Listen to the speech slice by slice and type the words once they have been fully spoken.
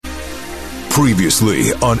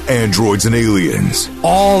Previously on Androids and Aliens.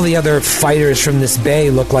 All the other fighters from this bay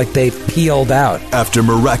look like they've peeled out. After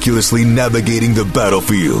miraculously navigating the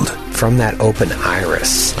battlefield. From that open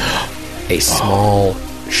iris, a small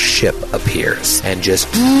ship appears and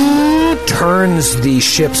just turns the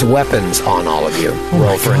ship's weapons on all of you.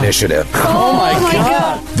 Roll for initiative. Oh my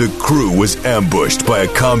god! The crew was ambushed by a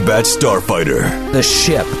combat starfighter. The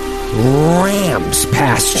ship rams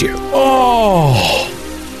past you.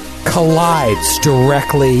 Collides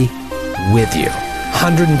directly with you.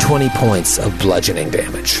 120 points of bludgeoning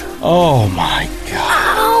damage. Oh my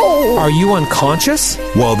god. Are you unconscious?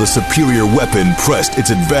 While the superior weapon pressed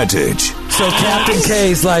its advantage. So Captain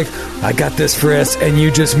K's like, I got this for us, and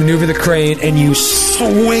you just maneuver the crane and you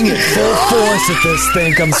swing it full force at this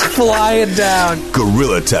thing, comes flying down.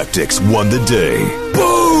 Guerrilla tactics won the day.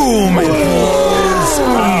 Boom! It blows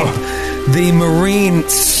up. The Marine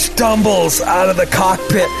stumbles out of the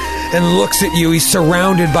cockpit and looks at you. He's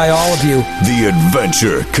surrounded by all of you. The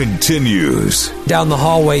adventure continues. Down the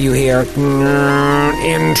hallway you hear,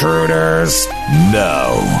 intruders.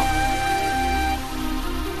 Now.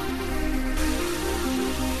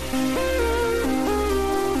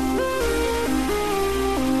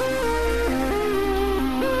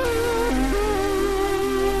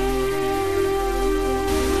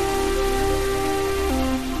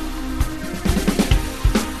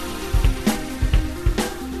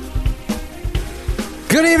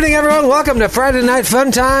 Good evening, everyone. Welcome to Friday Night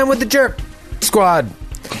Fun Time with the Jerk Squad.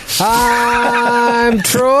 I'm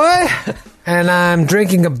Troy, and I'm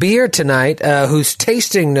drinking a beer tonight whose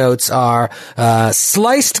tasting notes are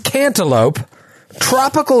sliced cantaloupe,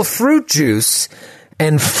 tropical fruit juice,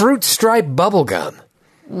 and fruit stripe bubblegum.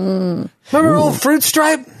 Remember old Fruit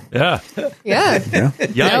Stripe? Yeah.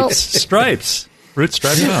 Yikes. Stripes. Fruit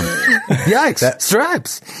stripe gum. Yikes.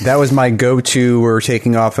 Stripes. That was my go-to. We're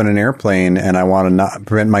taking off on an airplane, and I want to not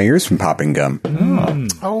prevent my ears from popping gum.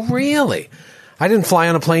 Oh, really? I didn't fly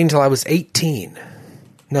on a plane until I was 18.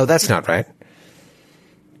 No, that's not right.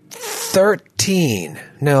 13.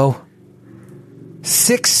 No.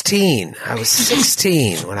 16. I was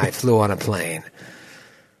 16 when I flew on a plane.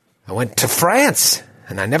 I went to France,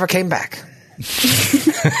 and I never came back.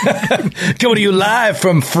 Coming to you live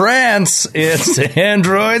from France, it's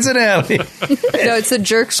Androids and Aliens. No, it's the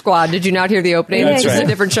Jerk Squad. Did you not hear the opening? That's This is right. a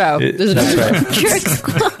different show. That's right. Jerk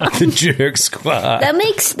Squad. The Jerk Squad.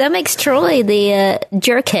 That makes Troy the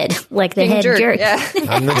jerkhead, like the head jerk. Yeah.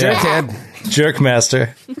 I'm the jerkhead. Jerk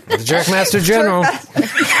Master. The Jerkmaster General.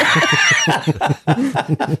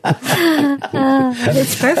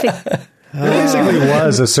 It's perfect. There basically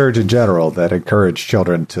was a Surgeon General that encouraged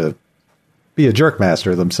children to be a jerk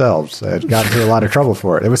master themselves. It got into a lot of trouble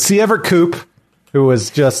for it. It was C. Everett Koop, who was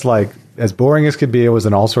just like as boring as could be. It was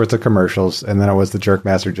in all sorts of commercials. And then it was the Jerk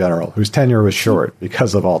Master General, whose tenure was short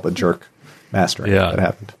because of all the jerk mastering that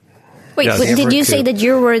happened. Wait, Yes. did you say that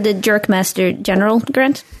you were the Jerk Master General,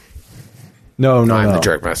 Grant? No. I'm the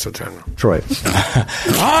Jerkmaster General. Troy.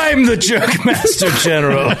 I'm the Jerk Master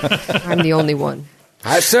General. I'm the only one.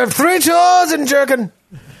 I served 3 tours in jerkin.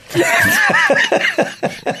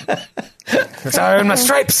 That's how I earned my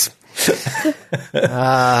stripes.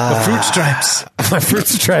 The fruit stripes. My fruit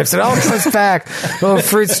stripes. It all comes back. Oh,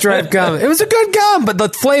 fruit stripe gum. It was a good gum, but the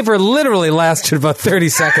flavor literally lasted about 30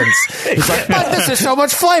 seconds. It's like, but this is so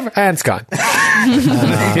much flavor. And it's gone.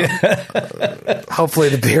 Hopefully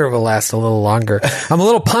the beer will last a little longer. I'm a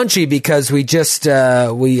little punchy because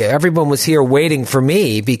everyone was here waiting for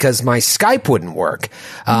me because my Skype wouldn't work.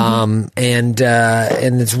 And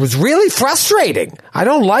it was really frustrating. I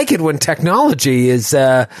don't like it when technology is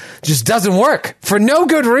just doesn't work for no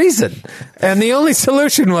good reason. And the only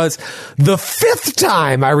solution was the 5th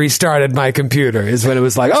time I restarted my computer is when it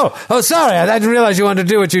was like, oh, sorry, I didn't realize you wanted to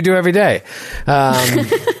do what you do every day.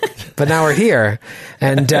 But now we're here.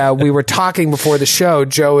 And we were talking before the show.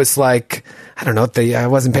 Joe is like, I don't know, I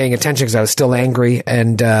wasn't paying attention because I was still angry.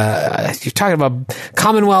 And you're talking about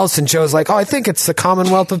Commonwealths, and Joe's like, I think it's the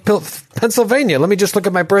Commonwealth of Pennsylvania. Let me just look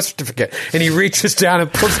at my birth certificate. And he reaches down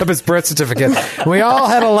and pulls up his birth certificate. And we all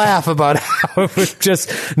had a laugh about how it was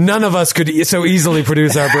just none of us could so easily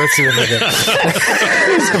produce our birth certificate.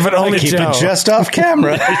 But only Keep Joe. it just off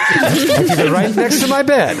camera. I keep it right next to my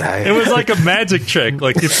bed. It was like a magic trick.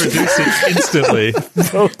 Like you produce it instantly.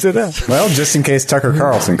 Well, just in case Tucker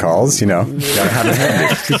Carlson calls, gotta have it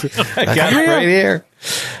handy. I got it right here.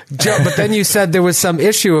 Joe, but then you said there was some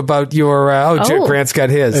issue about your. Grant's got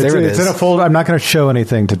his. There it is. It's in a folder. I'm not going to show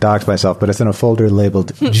anything to dox myself, but it's in a folder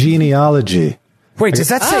labeled genealogy. Wait, does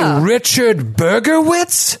that say Richard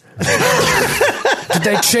Bergerwitz? Did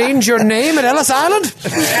they change your name at Ellis Island?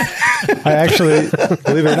 I actually,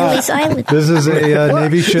 believe it or not, Ellis Island. this is a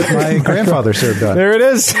Navy ship my grandfather served on. There it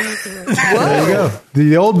is. There you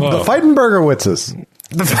go. The fighting Burgerwitzes.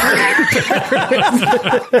 But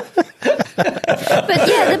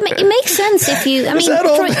yeah, it makes sense if you. I mean,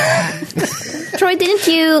 Troy, didn't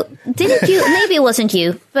you? Maybe it wasn't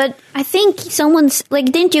you, but I think someone's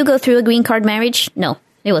like, didn't you go through a green card marriage? No,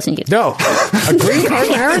 it wasn't you. No, a green card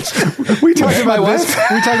marriage. We talked about this.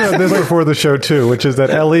 We talked about this before the show too, which is that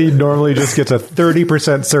Ellie normally just gets a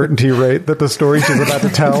 30% certainty rate that the story she's about to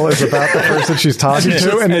tell is about the person she's talking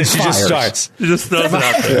to, and then she just starts. She just throws it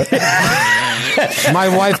out there. My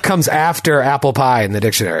wife comes after apple pie in the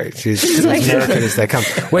dictionary. She's as American as they come.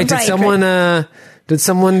 Wait, did Right,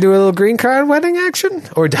 someone do a little green card wedding action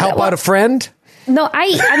or to help out a friend? No, I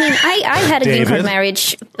had a green card David?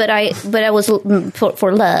 marriage, but I was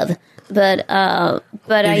for love. But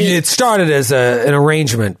It started as an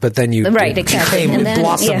arrangement, but then you Right, exactly. And then,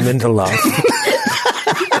 blossomed yeah. into love. But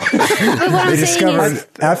what I'm They saying discovered is,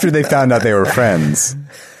 after they found out they were friends,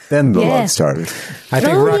 then the Yeah. love started. I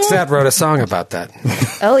think Oh, Roxette wrote a song about that.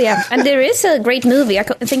 oh yeah, and there is a great movie. I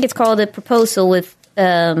think it's called The Proposal with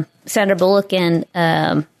Sandra Bullock and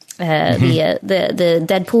the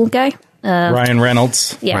Deadpool guy. Ryan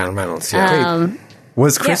Reynolds. Yeah. Ryan Reynolds. Yeah.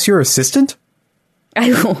 Was Chris your assistant?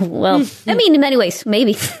 Well, I mean, in many ways,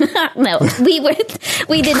 maybe. No,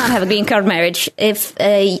 we did not have a green card marriage. If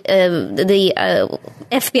the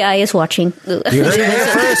FBI is watching, You heard it here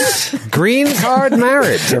first. Green card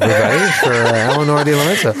marriage, everybody, for Eleanor De La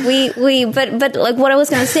Mesa. but like what I was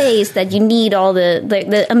going to say is that you need all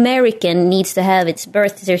the American needs to have its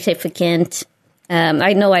birth certificate.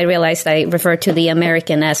 I know I realized I referred to the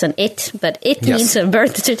American as an it, but it Yes. needs a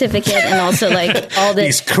birth certificate and also like all the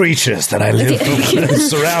These creatures that I live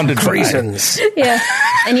surrounded by. Reasons. yeah,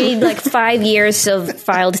 and you need like 5 years of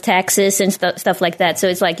filed taxes and stuff like that. So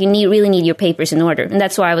it's like you really need your papers in order, and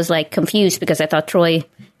that's why I was like confused because I thought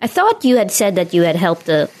you had said that you had helped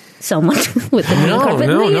someone with the green card. But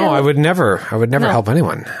No. I would never help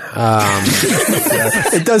anyone.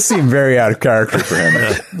 It does seem very out of character for him.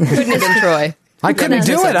 Couldn't have been Troy. I couldn't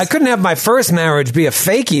do it. I couldn't have my first marriage be a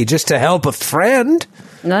fakie just to help a friend.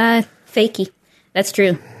 Nah, fakey. That's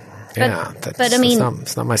true. Yeah, but I mean,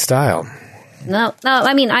 it's not my style. no.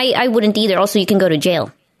 I mean, I wouldn't either. Also, you can go to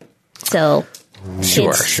jail. So,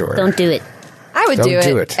 Sure, kids, sure. don't do it. I would Don't do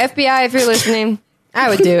do it. it. FBI, if you're listening, I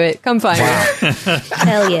would do it. Come find me.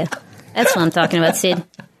 Hell yeah, that's what I'm talking about, Sid.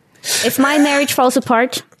 If my marriage falls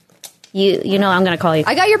apart, you know I'm going to call you.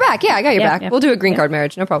 I got your back. Yeah, I got your Yeah, back. yeah. We'll do a green card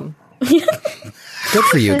marriage. No problem. Good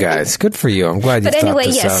for you guys. Good for you. I'm glad you But anyway,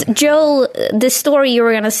 thought this yes, out. Joe, the story you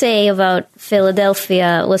were going to say about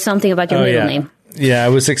Philadelphia was something about your middle name. Yeah, I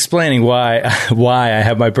was explaining why I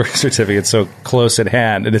have my birth certificate so close at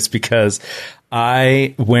hand, and it's because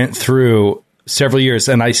I went through several years,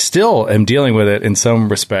 and I still am dealing with it in some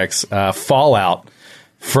respects, fallout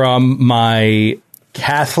from my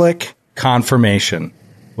Catholic confirmation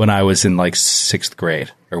when I was in like 6th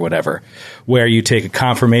grade or whatever, where you take a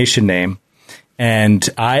confirmation name, and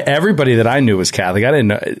everybody that I knew was Catholic. I didn't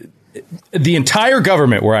know. The entire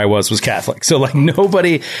government where I was Catholic. So like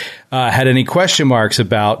nobody had any question marks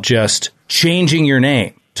about just changing your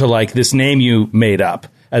name to like this name you made up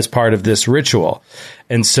as part of this ritual.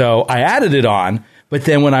 And so I added it on. But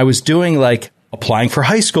then when I was doing like applying for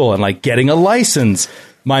high school and like getting a license,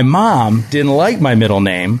 my mom didn't like my middle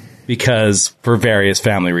name because for various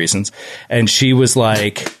family reasons. And she was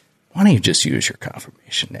like, why don't you just use your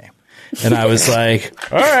confirmation name? And I was like,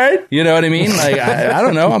 all right. You know what I mean? Like, I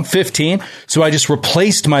don't know. I'm 15. So I just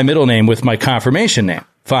replaced my middle name with my confirmation name.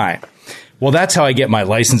 Fine. Well, that's how I get my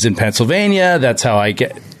license in Pennsylvania. That's how I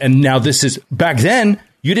get. And now this is back then.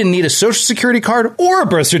 You didn't need a social security card or a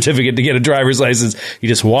birth certificate to get a driver's license. You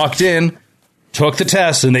just walked in, took the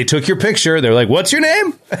test, and they took your picture. They're like, what's your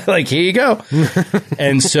name? Like, here you go.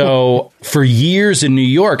 And so for years in New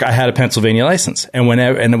York, I had a Pennsylvania license. And when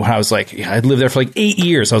I was like, I'd lived there for like 8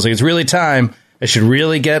 years. I was like, it's really time. I should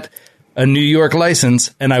really get a New York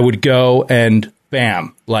license. And I would go and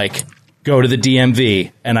bam, like go to the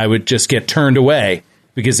DMV, and I would just get turned away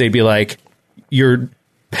because they'd be like, your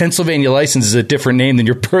Pennsylvania license is a different name than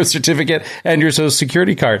your birth certificate and your social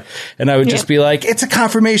security card. And I would just be like, it's a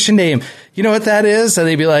confirmation name. You know what that is? And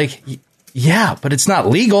they'd be like, yeah, but it's not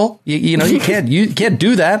legal. You know, you can't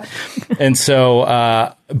do that. And so,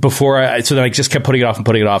 so then I just kept putting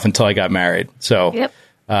it off until I got married. So, Yep.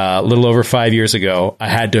 a little over 5 years ago. I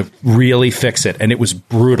had to really fix it, and it was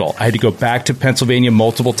brutal. I had to go back to Pennsylvania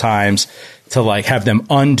multiple times to like have them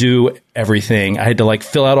undo everything. I had to like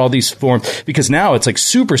fill out all these forms because now it's like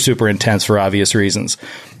super, super intense for obvious reasons.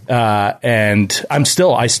 And I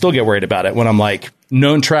still get worried about it when I'm like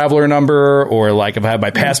known traveler number, or like if I have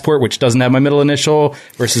my passport, which doesn't have my middle initial,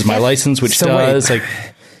 versus my license, which does. Wait. Like,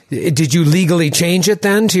 did you legally change it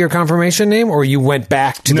then to your confirmation name, or you went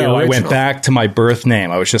back to the original? No, I went back to my birth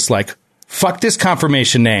name. I was just like, fuck this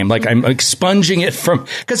confirmation name. Like, I'm expunging it from,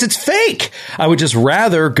 because it's fake. I would just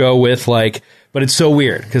rather go with like, but it's so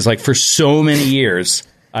weird because like for so many years,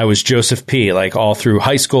 I was Joseph P. like all through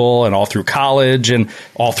high school and all through college and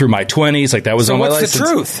all through my 20s. Like that was on my license. What's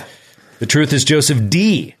the truth? The truth is Joseph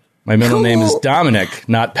D. My middle name is Dominic,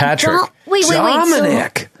 not Patrick. Wait.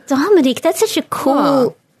 Dominic. So, Dominic, that's such a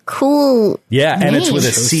cool Yeah, and it's with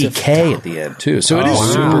a CK at the end too. So it is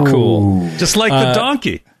super cool. Just like the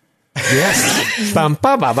donkey. Yes. Why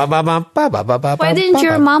didn't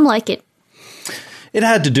your mom like it? It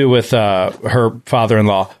had to do with her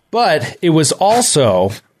father-in-law, but it was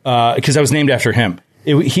also because I was named after him.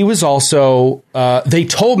 He was also. They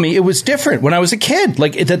told me it was different when I was a kid,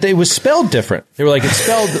 like that. They was spelled different. They were like, it's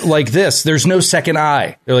spelled like this. There's no second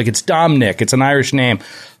I. They're like, it's Dominic. It's an Irish name.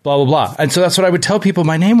 Blah blah blah. And so that's what I would tell people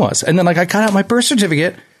my name was. And then like I got out my birth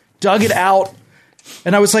certificate, dug it out,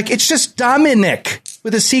 and I was like, it's just Dominic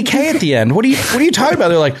with a CK at the end. What are you talking about?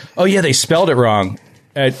 They're like, oh yeah, they spelled it wrong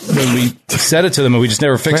when we said it to them, and we just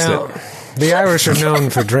never fixed it. The Irish are known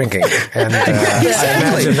for drinking, and I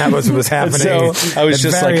imagine that was what was happening. So I was at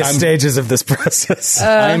just various like, stages of this process.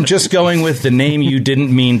 I'm just going with the name you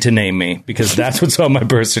didn't mean to name me because that's what's on my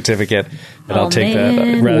birth certificate, and I'll take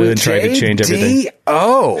that rather than trying to change everything.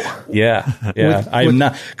 Oh, yeah. I'm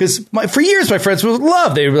not because for years my friends would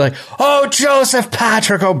love. They were like, "Oh, Joseph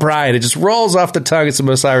Patrick O'Brien." It just rolls off the tongue. It's the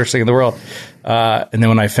most Irish thing in the world. And then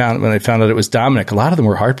when I found out it was Dominic, a lot of them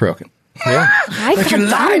were heartbroken. yeah. But you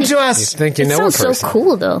lied to us. You think you It know a sounds person? so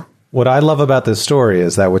cool, though. What I love about this story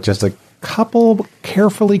is that with just a couple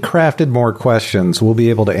carefully crafted more questions, we'll be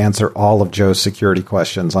able to answer all of Joe's security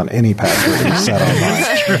questions on any password he's set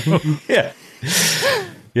online.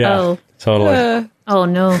 Yeah, Oh. totally. Oh,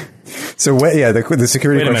 no. So the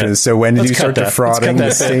security Wait a question minute. is, so when did Let's you start cut that. defrauding the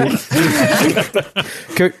Let's state?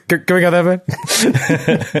 Can we go that way?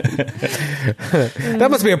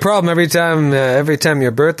 That must be a problem every time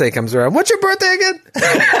your birthday comes around. What's your birthday again?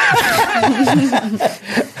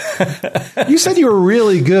 You said you were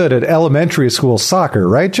really good at elementary school soccer,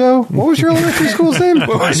 right, Joe? What was your elementary school's name?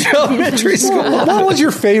 What was your elementary school? What was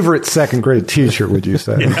your favorite second grade teacher, would you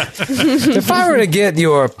say? If I were to get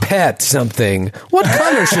your pet something, what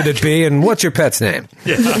color should it be, and what's your pet's name?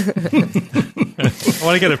 I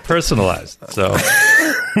want to get it personalized. So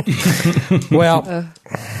Well,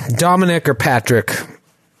 Dominic or Patrick,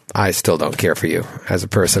 I still don't care for you as a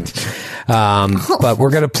person. But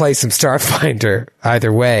we're going to play some Starfinder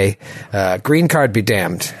either way. Green card be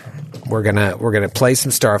damned. We're gonna play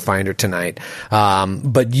some Starfinder tonight.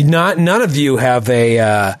 But none of you have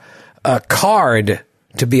a card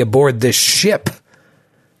to be aboard this ship.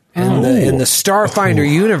 In the Starfinder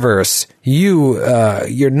universe,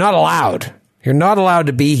 you're not allowed. You're not allowed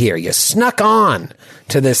to be here. You snuck on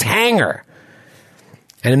to this hangar,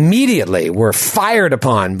 and immediately were fired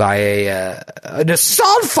upon by an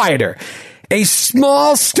assault fighter. A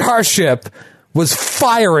small starship was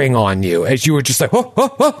firing on you as you were just like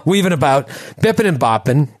weaving about, bipping and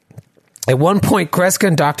bopping. At one point, Kreska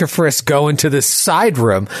and Dr. Frisk go into this side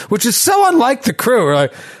room, which is so unlike the crew. We're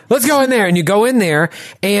like, let's go in there. And you go in there,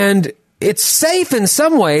 and it's safe in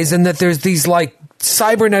some ways in that there's these, like,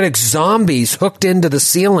 cybernetic zombies hooked into the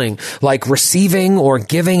ceiling, like receiving or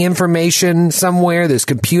giving information somewhere. There's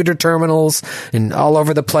computer terminals and all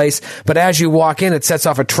over the place. But as you walk in, it sets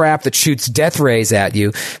off a trap that shoots death rays at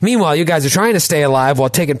you. Meanwhile, you guys are trying to stay alive while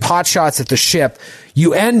taking pot shots at the ship.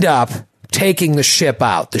 You end up taking the ship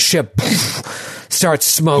out. The ship starts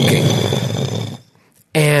smoking.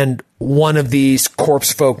 And one of these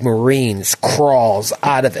corpse folk Marines crawls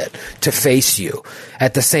out of it to face you.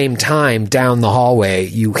 At the same time, down the hallway,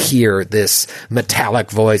 you hear this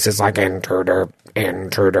metallic voice. It's like, intruder,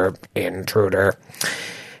 intruder, intruder.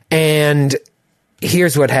 And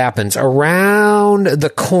here's what happens. Around the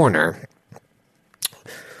corner,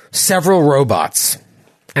 several robots,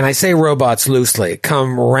 and I say robots loosely,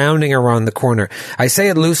 come rounding around the corner. I say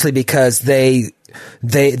it loosely because they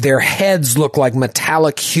their heads look like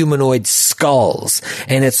metallic humanoid skulls,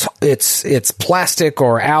 and its plastic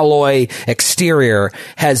or alloy exterior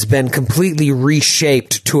has been completely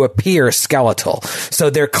reshaped to appear skeletal. So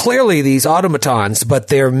they're clearly these automatons, but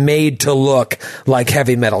they're made to look like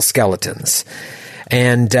heavy metal skeletons.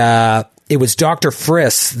 And it was Dr.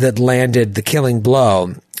 Friss that landed the killing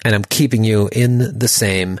blow, and I'm keeping you in the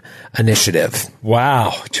same initiative.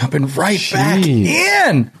 Wow, jumping right back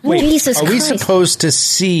in. Wait, Jesus are we Christ. supposed to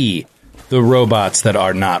see the robots that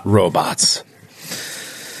are not robots?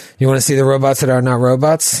 You want to see the robots that are not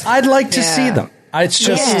robots? I'd like to see them. It's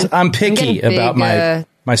just I'm picky getting about big,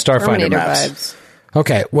 my Starfinder Terminator maps. vibes.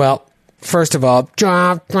 Okay, well, first of all,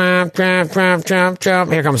 jump, jump, jump, jump, jump,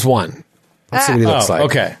 jump. Here comes one. Let's see what he looks like.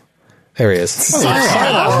 Okay. There he is. It's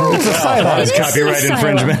copyright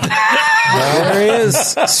infringement. There he is.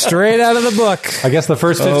 Straight out of the book. I guess the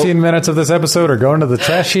first 15 minutes of this episode are going to the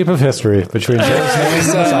trash heap of history between James Haynes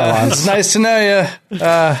and Cylons. It's nice to know you.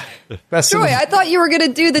 Best of Troy, I thought you were going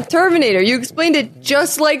to do the Terminator. You explained it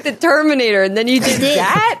just like the Terminator, and then you did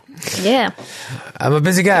that? Yeah. I'm a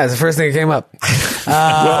busy guy. It's the first thing that came up.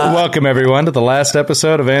 welcome everyone to the last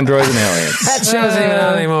episode of Androids and Aliens. That show's even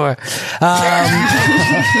on anymore.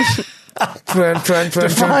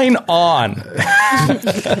 Define on.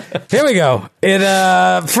 Here we go. It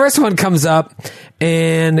first one comes up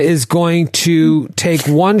and is going to take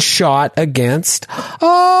one shot against.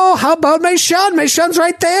 Oh, how about Mei Shun? Mei Shun's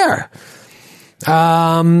right there.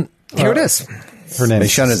 Here it is. Her name Mei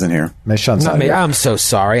Shun isn't here. Mei Shun's Not not Mei. here. I'm so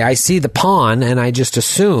sorry. I see the pawn and I just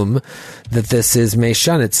assume that this is Mei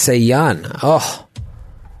Shun. It's Sei Yun. Oh.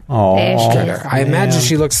 There she Look at her. I imagine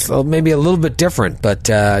she looks maybe a little bit different, but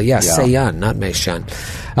Sei Yun, not Mei Shun.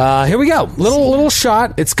 Here we go. Little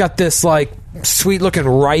shot. It's got this like sweet looking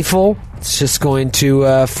rifle. It's just going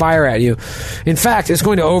to fire at you. In fact, it's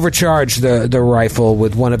going to overcharge the rifle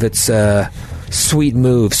with one of its sweet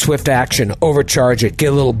moves, swift action. Overcharge it.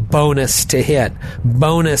 Get a little bonus to hit,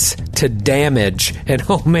 bonus to damage, and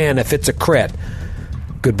oh man, if it's a crit,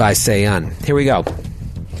 goodbye Sei Yun. Here we go.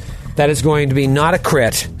 That is going to be not a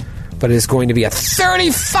crit, but it is going to be a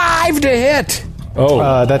 35 to hit.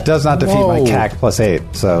 Oh, That does not defeat my CAC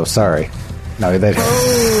 +8, so sorry. No, they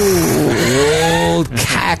Old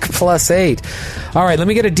CAC +8. All right, let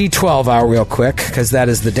me get a D12 out real quick, because that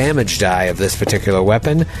is the damage die of this particular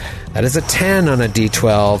weapon. That is a 10 on a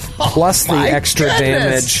D12, plus the extra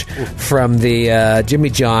damage from the Jimmy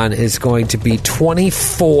John is going to be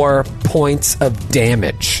 24 points of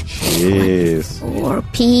damage. Jeez. Or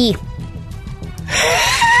P.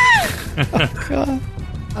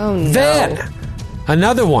 Oh, no. Then,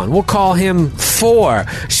 another one. We'll call him 4.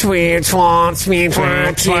 Sweet swamp, sweet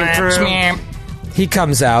swamp, sweet swamp. He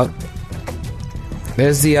comes out.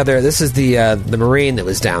 There's the other. This is the Marine that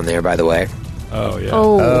was down there, by the way. Oh, yeah.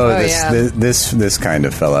 Oh, yeah. this kind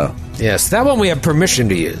of fellow. Yes, that one we have permission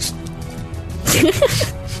to use.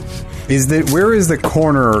 Where is the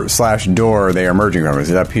corner / door they are emerging from? Is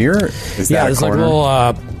it up here? Is Yeah, that a there's like corner?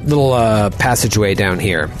 a little passageway down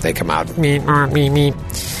here. They come out. Me.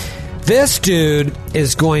 This dude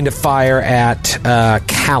is going to fire at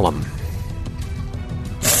Callum.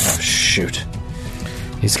 shoot.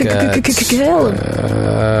 He's got.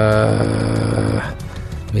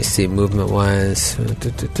 Let me see, movement wise.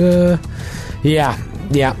 Yeah.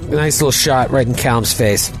 Nice little shot right in Callum's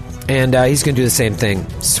face. And he's going to do the same thing.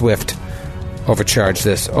 Swift. Overcharge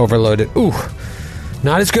this. Overload it. Ooh.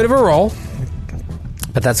 Not as good of a roll.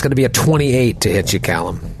 But that's going to be a 28 to hit you,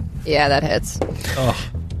 Callum. Yeah, that hits.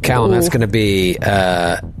 Callum, that's going to be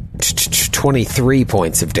 23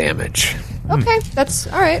 points of damage. Okay, that's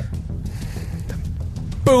all right.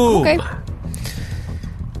 Boom! Okay.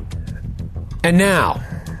 And now,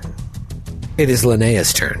 it is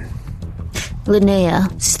Linnea's turn.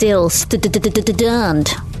 Linnea still stunned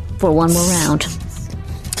for one more round.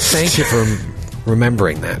 Thank you for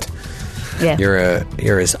remembering that. Yeah.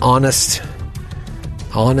 You're as honest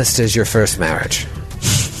as your first marriage.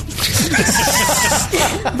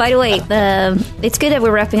 By the way, it's good that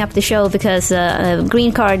we're wrapping up the show because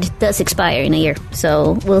green card does expire in a year.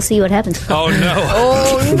 So we'll see what happens. Oh, no.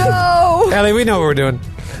 Oh no! Ellie, we know what we're doing.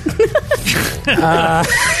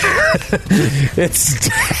 It's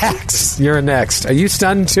Dax. You're next. Are you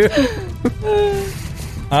stunned too?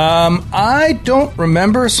 I don't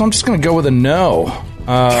remember, so I'm just going to go with a no.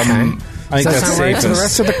 I think Does that that's sound right to the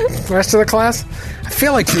rest of the class? I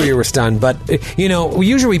feel like 2 of you were stunned, but we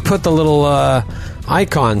usually put the little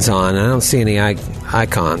icons on, and I don't see any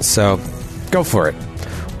icons. So go for it.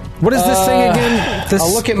 What is this thing again?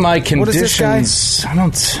 I'll look at my What is this guy? conditions. I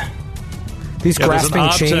don't. These Yeah, there's an grasping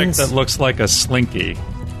object chains. that looks like a slinky.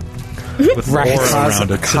 with Right. aura around it, sitting in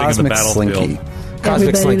the Cosmic battlefield. Slinky. Cosmic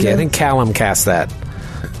Everybody Slinky. I knows. think Callum cast that.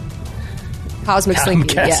 Cosmic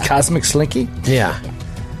Slinky. Cast Yeah. Cosmic Slinky. Yeah.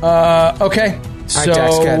 Okay, All right,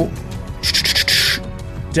 Dax, so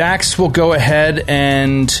Dax will go ahead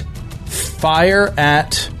and fire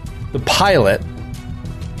at the pilot.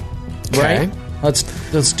 Okay. Right?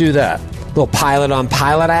 Let's do that. Little pilot on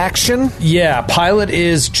pilot action. Yeah, pilot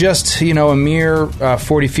is just a mere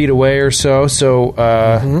 40 feet away or so. So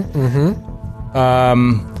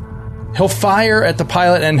he'll fire at the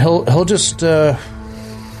pilot, and he'll just let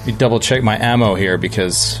me double check my ammo here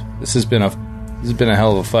because this has been a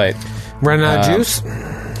hell of a fight. Running out of juice.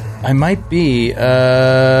 I might be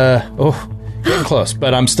getting close,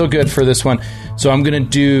 but I'm still good for this one. So I'm going to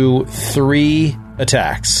do 3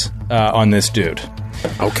 attacks on this dude.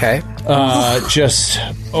 Okay. Just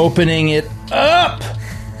opening it up.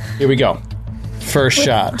 Here we go. First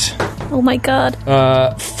shot. Oh my god.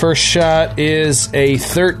 First shot is a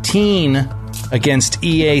 13 against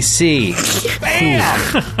EAC.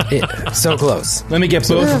 Bam! So close. Let me get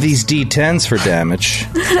both of these D10s for damage.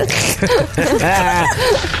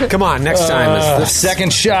 Come on, next time. Is The this,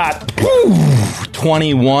 second shot.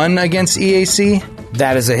 21 against EAC.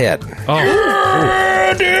 that is a hit.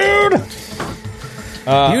 Dude!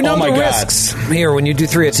 You know oh my the God. risks here when you do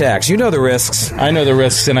 3 attacks. You know the risks. I know the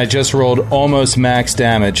risks, and I just rolled almost max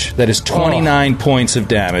damage. That is 29 points of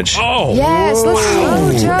damage. Oh, Yes, let's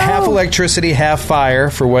go, Joe. Half electricity, half fire,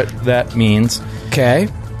 for what that means. Okay.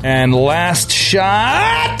 And last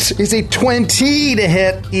shot is a 20 to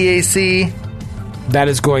hit EAC. That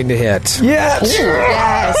is going to hit. Yes!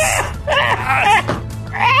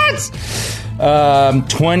 Yes.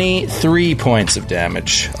 23 points of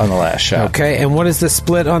damage on the last shot. Okay, and what is the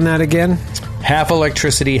split on that again? Half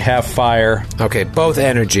electricity, half fire. Okay, both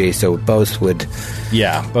energy, so both would...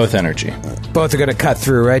 Yeah, both energy. Both are going to cut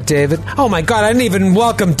through, right, David? Oh my God, I didn't even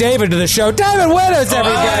welcome David to the show. David Winners,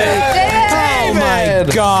 everybody! Oh my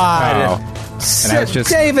God! And I was just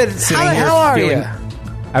David, sitting how the here hell are feeling- you?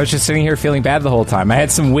 I was just sitting here feeling bad the whole time. I had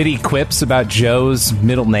some witty quips about Joe's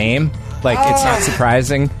middle name. Like, it's not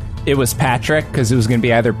surprising. It was Patrick, because it was going to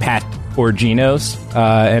be either Pat or Geno's, in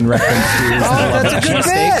reference to That's a good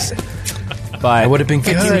cheesesteaks. bit. But would have been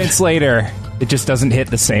 50 good. minutes later, it just doesn't hit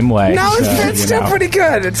the same way. No, So, it's you still know. pretty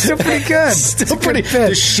good. It's still pretty good. Still pretty.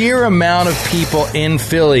 The sheer amount of people in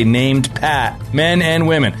Philly named Pat, men and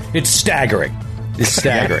women, it's staggering. It's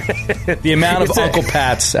staggering. The amount of It's a- Uncle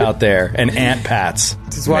Pats out there and Aunt Pats.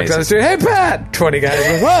 Just walk down the street. Hey, Pat! 20 guys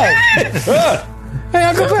go, whoa! Hey,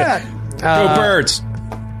 Uncle Pat! Go Birds.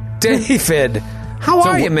 David, how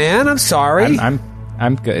are you, man? I'm sorry.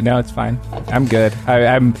 I'm good. No, it's fine. I'm good.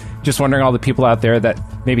 I'm just wondering all the people out there that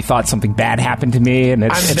maybe thought something bad happened to me, and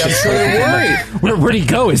it's I'm just sure like, you're worried. where'd he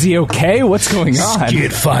go? Is he okay? What's going on?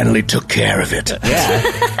 Skid finally took care of it.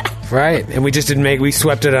 Right, and we just didn't we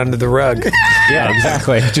swept it under the rug. Yeah,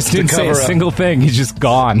 exactly. Just didn't say a cover up. single thing. He's just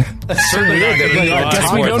gone. certainly not going to be I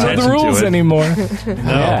guess we don't know the rules anymore.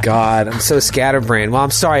 Oh God, I'm so scatterbrained. Well, I'm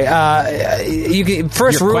sorry. You can,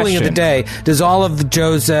 first Your ruling of the question. day: does all of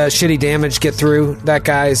Joe's shitty damage get through that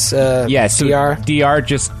guy's Yeah, so DR? DR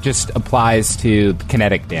just applies to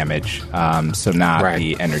kinetic damage, so not Right.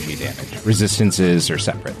 the energy damage. Resistances are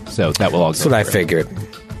separate, so that will all go That's what I through. figured.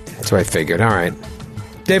 That's what I figured. All right,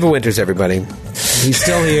 David Winters, everybody. He's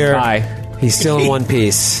still here. Hi. He's still in one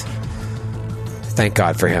piece. Thank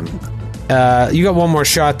God for him. You got one more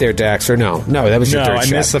shot there, Dax, or no? No, that was your No, third I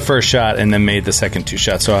shot. missed the first shot and then made the second 2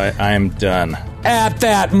 shots, so I am done. At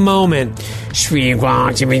that moment, It's a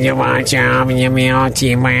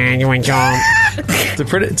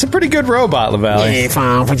pretty good robot, LaValle.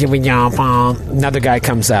 another guy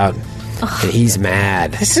comes out. And he's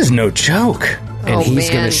mad. This is no joke. And Oh, he's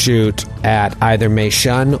going man. to shoot at either Mei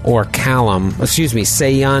Shun or Callum. Excuse me,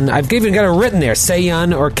 Seiyun. I've even got it written there,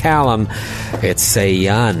 Seiyun or Callum. It's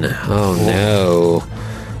Seiyun. Oh, no.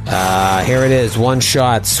 Here it is. One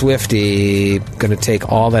shot. Swifty going to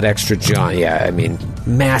take all that extra jump. Yeah, I mean,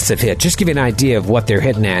 massive hit. Just give you an idea of what they're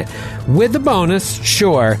hitting at. With the bonus,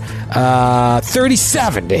 sure.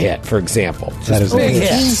 37 to hit, for example. That is big hit.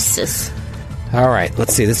 Jesus. All right,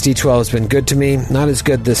 let's see. This D12 has been good to me. Not as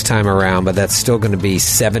good this time around, but that's still going to be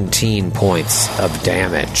 17 points of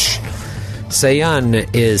damage.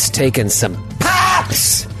 Seiyun is taking some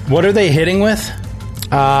pops! What are they hitting with?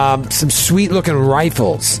 Some sweet-looking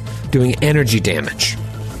rifles doing energy damage.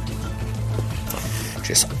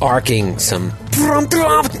 Just arcing some...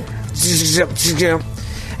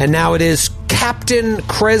 And now it is Captain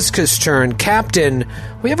Kreska's turn. Captain,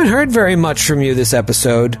 we haven't heard very much from you this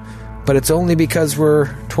episode, but it's only because we're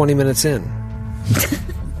 20 minutes in.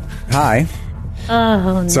 Hi.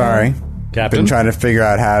 Oh, no. Sorry. Captain? Been trying to figure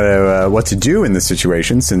out how to what to do in this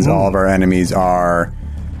situation since all of our enemies are,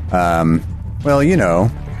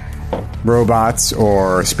 robots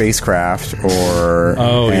or spacecraft or.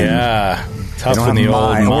 Oh, and yeah. They Tough don't in have the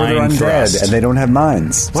old or they're mind undead thrust. and they don't have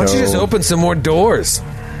minds. Why don't you just open some more doors?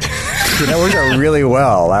 That worked out really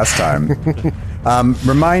well last time.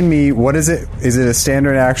 Remind me, what is it? Is it a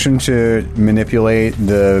standard action to manipulate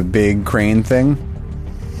the big crane thing?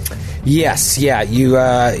 Yes, yeah. You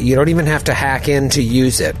don't even have to hack in to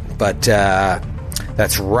use it, but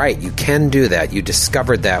that's right. You can do that. You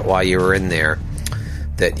discovered that while you were in there.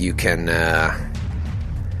 That you can.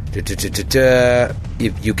 You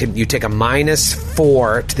take a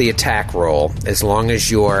 -4 to the attack roll as long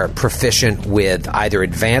as you're proficient with either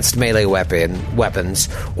advanced melee weapons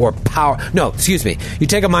or power. No, excuse me. You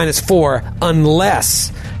take a -4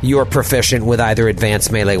 unless you're proficient with either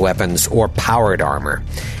advanced melee weapons or powered armor,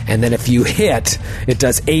 and then if you hit, it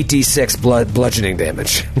does 8d6 bludgeoning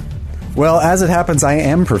damage. Well, as it happens, I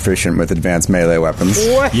am proficient with advanced melee weapons.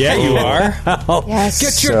 Yeah, you are. Yes.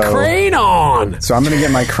 Get your crane on. So I'm going to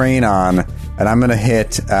get my crane on, and I'm going to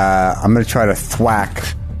hit. I'm going to try to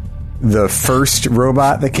thwack the first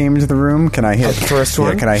robot that came into the room. Can I hit the first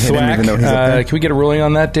one? Yeah, can I hit him even though he's up there? Can we get a ruling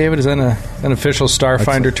on that, David? Is that an official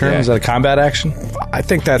Starfinder term? yeah. Is that a combat action? I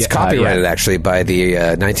think that's copyrighted actually by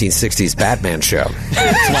the 1960s Batman show.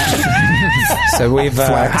 So we've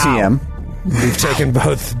Thwack TM. We've taken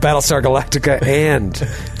both Battlestar Galactica and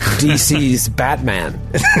DC's Batman.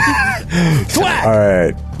 Thwack! All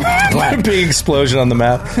right, Big explosion on the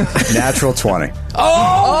map. natural 20. You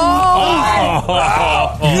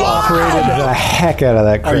operated the heck out of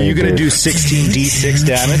that crane. Are you going to dude. do 16d6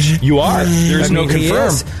 damage? You are. There's no he confirm.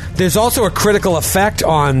 is. There's also a critical effect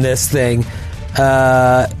on this thing.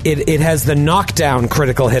 It has the knockdown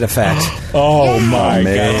critical hit effect. Oh my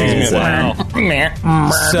Amazing.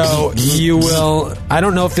 god. So you will. I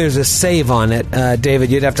don't know if there's a save on it, David.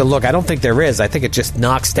 You'd have to look. I don't think there is. I think it just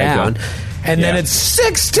knocks down, and then Yeah. it's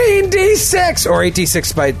 16d6 or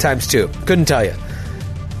 8d6 by times 2. Couldn't tell you.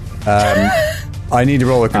 I need to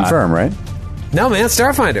roll a confirm, right? No, man,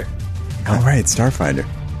 Starfinder. All right, Starfinder.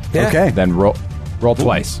 Yeah. Okay. Then roll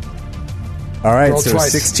twice. All right, Roll so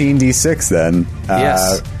twice. 16d6 then.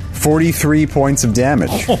 Yes. 43 points of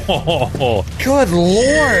damage. Good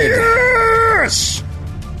lord! Yes!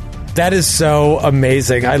 That is so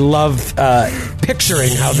amazing. I love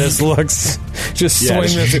picturing how this looks. Just swing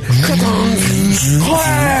this.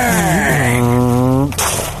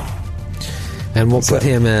 And we'll put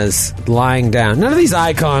him as lying down. None of these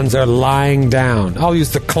icons are lying down. I'll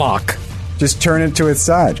use the clock. Just turn it to its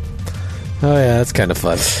side. Oh, yeah, that's kind of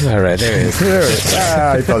fun. All right, there he is. There he is.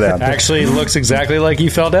 Ah, he fell down. Actually, it looks exactly like you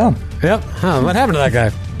fell down. Yep. Huh, what happened to that guy?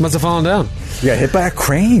 Must have fallen down. You got hit by a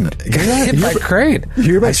crane. Hit by a crane. You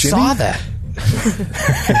hear about I Jimmy? saw that.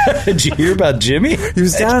 Did you hear about Jimmy? He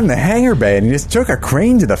was down in the hangar bay and he just took a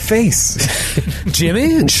crane to the face.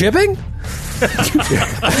 Jimmy and shipping?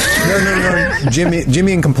 No.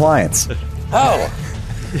 Jimmy in compliance. Oh.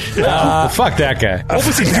 Fuck that guy. What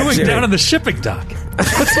was he doing down on the shipping dock?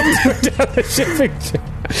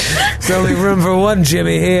 There's only room for one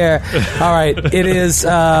Jimmy here. All right, it is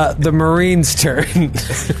the Marine's turn.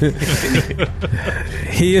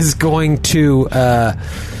 He is going to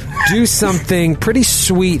do something pretty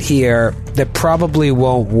sweet here that probably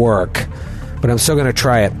won't work, but I'm still going to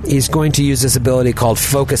try it. He's going to use this ability called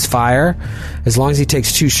Focus Fire. As long as he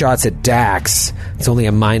takes 2 shots at Dax, it's only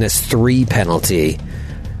a -3 penalty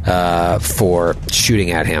for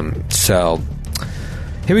shooting at him. So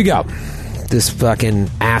here we go. This fucking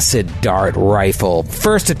acid dart rifle.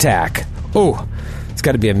 First attack. Oh, it's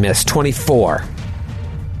got to be a miss. 24.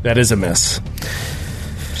 That is a miss.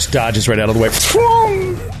 Just dodges right out of the way.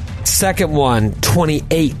 Second one,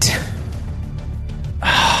 28.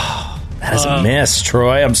 That is a miss,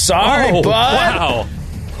 Troy. I'm sorry, bud. Wow.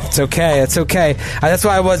 It's okay. It's okay. That's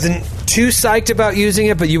why I wasn't too psyched about using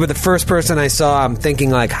it, but you were the first person I saw. I'm thinking,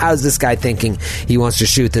 like, how's this guy thinking he wants to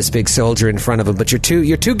shoot this big soldier in front of him? But you're too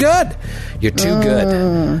good. You're too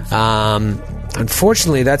good.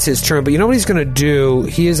 Unfortunately, that's his turn. But you know what he's going to do?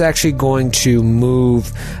 He is actually going to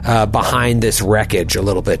move behind this wreckage a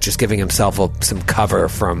little bit, just giving himself some cover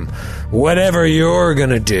from whatever you're going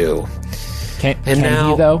to do. Can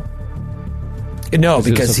now- he, though? No,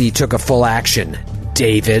 because he took a full action,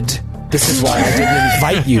 David. This is why I didn't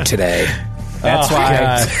invite you today. That's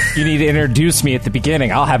why you need to introduce me at the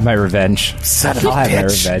beginning. I'll have my revenge. Son of a I'll have my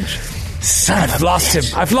bitch. revenge. I've lost him.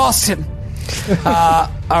 I've lost him. All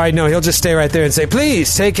right, no, he'll just stay right there and say,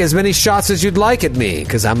 please take as many shots as you'd like at me,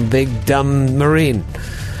 because I'm a big, dumb Marine.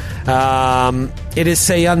 It is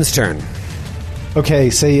Seyun's turn. Okay,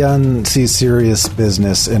 Seiyun sees serious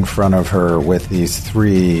business in front of her with these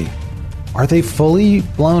three. Are they fully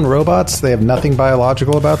blown robots? They have nothing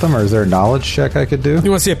biological about them, or is there a knowledge check I could do? You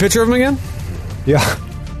want to see a picture of them again? Yeah,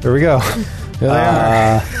 there we go. There they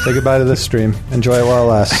are. Say goodbye to this stream. Enjoy it while it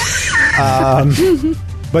lasts.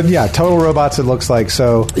 But yeah, total robots it looks like.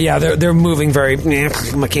 So yeah, they're moving very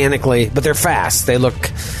mechanically, but they're fast. They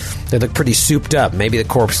look pretty souped up. Maybe the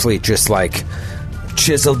corpse fleet just like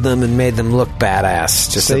chiseled them and made them look badass,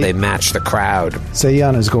 just so they match the crowd.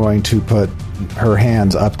 Seiyun is going to put her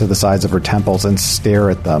hands up to the sides of her temples and stare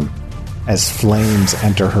at them as flames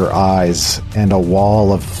enter her eyes, and a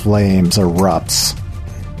wall of flames erupts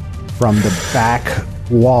from the back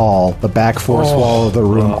wall, the back force wall of the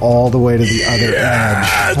room, all the way to the other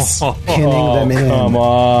edge, pinning them in. Come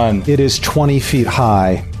on. It is 20 feet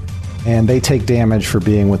high, and they take damage for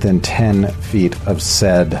being within 10 feet of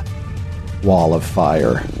said wall of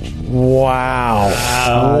fire. Wow.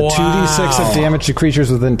 2d6 of damage to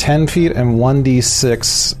creatures within 10 feet and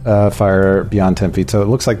 1d6 fire beyond 10 feet. So it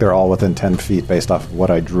looks like they're all within 10 feet based off of what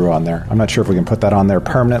I drew on there. I'm not sure if we can put that on there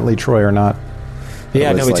permanently, Troy, or not.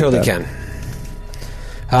 Yeah, no, we totally can.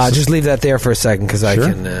 Just leave that there for a second, because I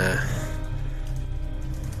can...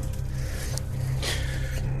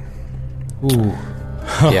 Ooh.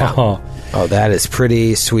 Yeah. Oh, that is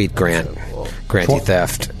pretty sweet, Granty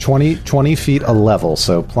Theft. 20 feet a level,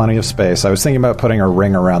 so plenty of space. I was thinking about putting a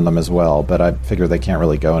ring around them as well, but I figure they can't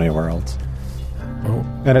really go anywhere else.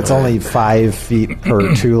 And it's only 5 feet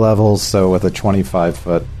per 2 levels, so with a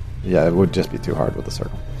 25-foot, yeah, it would just be too hard with a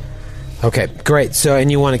circle. Okay, great. So,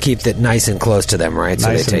 and you want to keep it nice and close to them, right? So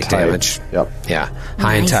nice they take damage. Yep. Yeah,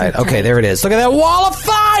 high and tight. Okay, there it is. Look at that wall of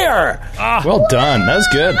fire! Well done. That was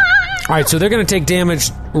good. All right, so they're going to take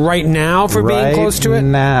damage right now for being close to it?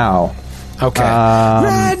 now. Okay.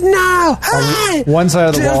 Right now! Hey! One side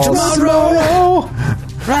of the wall. Tomorrow!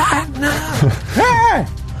 Right now! Hey!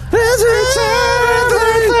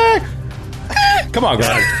 Come on,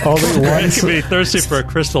 guys. Only one. You could be thirsty for a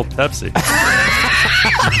Crystal Pepsi.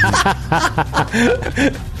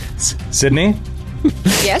 Sydney,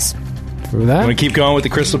 Yes. For that? want to keep going with the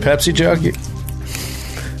Crystal Pepsi joke? Or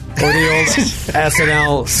the old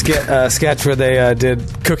SNL sketch where they did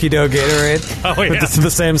cookie dough Gatorade. Oh, yeah. It's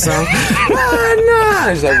the same song.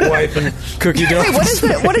 He's like wiping cookie dough. Wait,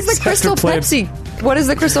 what is the Crystal Pepsi? What is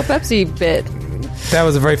the Crystal Pepsi bit? That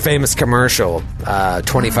was a very famous commercial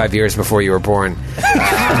 25 years before you were born,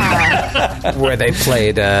 where they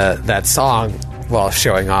played that song while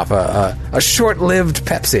showing off a short-lived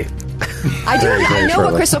Pepsi. I know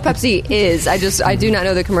what Crystal Pepsi is. I do not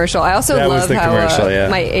know the commercial. I also That was love the how commercial, yeah.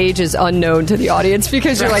 my age is unknown to the audience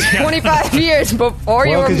because you're like 25 years before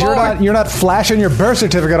you were because born. you're not flashing your birth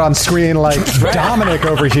certificate on screen like Dominic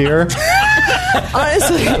over here.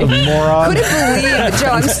 Honestly, moron. couldn't believe, Joe.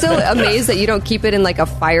 I'm still amazed that you don't keep it in like a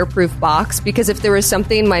fireproof box, because if there was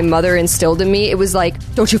something my mother instilled in me, it was like,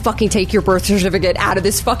 don't you fucking take your birth certificate out of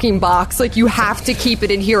this fucking box. Like, you have to keep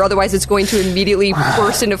it in here, otherwise it's going to immediately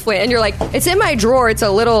burst into flame. And you're like, it's in my drawer. It's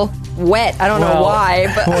a little wet. I don't know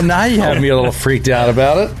why, but Well, now you have me a little freaked out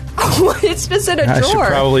about it. it's just in a I should drawer.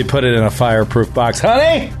 probably put it in a fireproof box.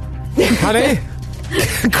 Honey, bring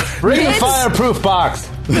the Kids? fireproof box.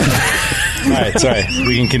 All right, sorry.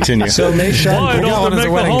 We can continue. So Meishan, Why don't they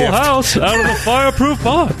make the whole house out of a fireproof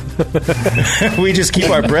pot? we just keep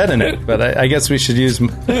our bread in it, but I guess we should use more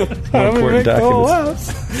important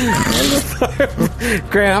documents.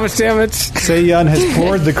 Grant, how much damage? Seiyun has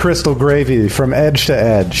poured the crystal gravy from edge to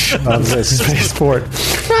edge of this spaceport.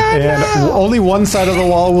 And only one side of the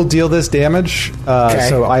wall will deal this damage. Okay.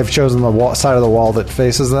 So I've chosen the side of the wall that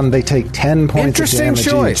faces them. They take 10 points Interesting of damage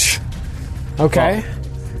choice. each. Okay.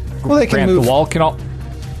 Well, they can Grant, move. the wall can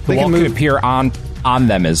move. appear on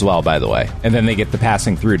them as well, by the way, and then they get the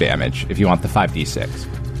passing through damage if you want the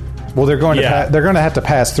 5d6. Well, they're going Yeah. to they're going to have to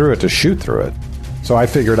pass through it to shoot through it. So I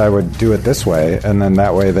figured I would do it this way, and then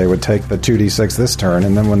that way they would take the 2d6 this turn,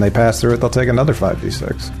 and then when they pass through it, they'll take another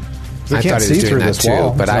 5d6. They I can't thought he see was doing through that this too,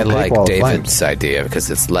 wall. but It's I an opaque like wall of David's flames. idea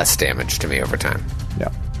because it's less damage to me over time. Yeah.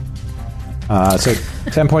 So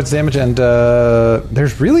 10 points damage, and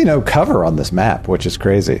there's really no cover on this map, which is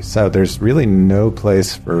crazy. So there's really no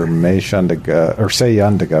place for Meishan to go, or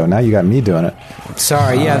Seiyun to go. Now you got me doing it.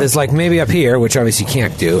 Sorry, yeah, there's like maybe up here, which obviously you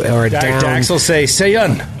can't do, or down. Dax will say,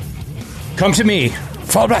 Seiyun, come to me.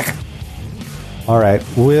 Fall back. All right.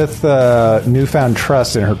 With newfound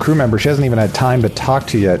trust in her crew member, she hasn't even had time to talk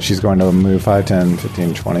to you yet. She's going to move 5, 10,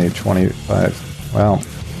 15, 20, 25. Well,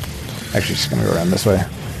 actually, she's going to go around this way.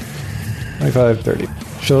 25, 30.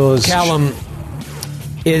 Callum,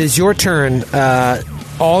 it is your turn.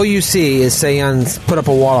 all you see is Seiyun put up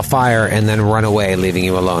a wall of fire and then run away, leaving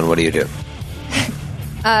you alone. What do you do?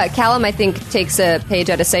 Callum, I think, takes a page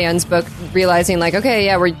out of Seiyun's book, realizing, like, okay,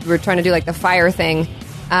 yeah, we're trying to do, like, the fire thing.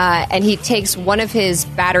 And he takes one of his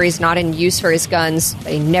batteries not in use for his guns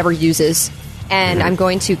that he never uses, and I'm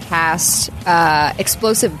going to cast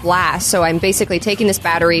Explosive Blast. So I'm basically taking this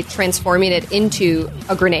battery, transforming it into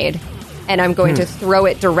a grenade, and I'm going to throw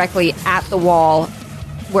it directly at the wall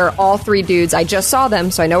where all three dudes, I just saw them,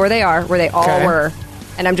 so I know where they are, where they all were,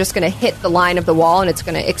 and I'm just going to hit the line of the wall, and it's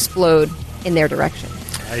going to explode in their direction.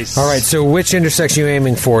 Nice. All right, so which intersection are you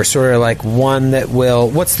aiming for? Sort of like one that will...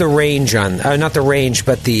 What's the range on... not the range,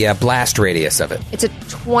 but the blast radius of it. It's a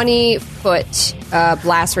 20-foot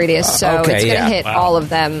blast radius, so it's going to hit all of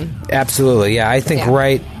them. Absolutely, yeah. I think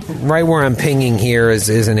right where I'm pinging here is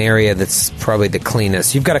an area that's probably the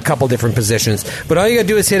cleanest. You've got a couple different positions, but all you got to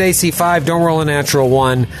do is hit AC 5, don't roll a natural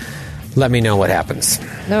 1. Let me know what happens.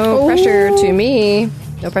 No pressure to me.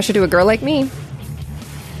 No pressure to a girl like me.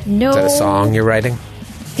 No. Is that a song you're writing?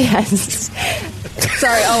 Yes.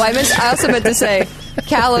 Sorry. Oh, I also meant to say,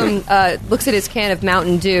 Callum looks at his can of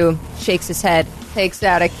Mountain Dew, shakes his head, takes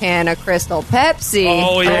out a can of Crystal Pepsi.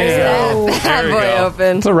 Oh, yeah. That bad There you boy go.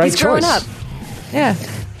 open. It's the right He's growing choice. up. Yeah.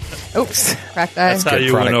 Oops. Cracked eye. That's how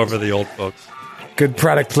you product. win over the old folks. Good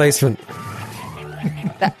product placement.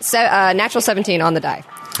 Natural 17 on the die.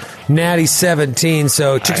 Natty 17.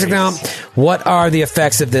 So, what are the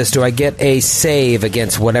effects of this? Do I get a save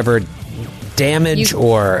against whatever damage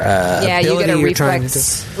or Yeah, you ability get a you're trying to do?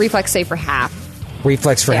 reflex save for half.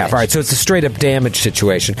 Reflex for half. Damage. All right, so it's a straight up damage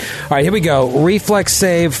situation. All right, here we go. Reflex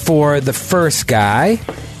save for the first guy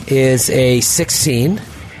is a 16.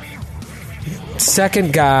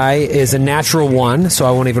 Second guy is a natural 1, so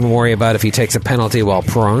I won't even worry about if he takes a penalty while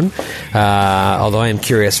prone, although I am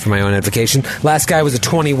curious for my own edification. Last guy was a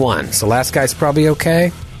 21, so last guy's probably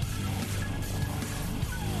okay.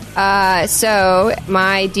 So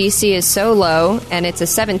my DC is so low, and it's a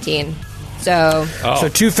 17. So, So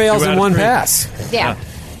 2 fails 2 out and of 1 3. pass. yeah.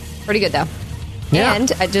 Pretty good, though. Yeah.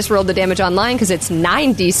 And I just rolled the damage online because it's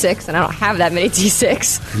 9d6, and I don't have that many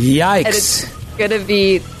d6. And Yikes. it's going to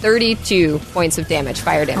be 32 points of damage,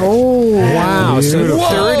 fire damage. Oh. Wow, so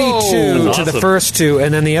 32 That's to the awesome. first 2,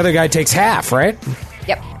 and then the other guy takes half, right?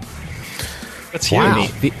 Yep. That's huge. Wow.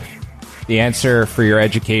 The answer for your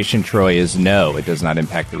education, Troy, is no. It does not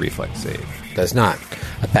impact the reflex save. Does not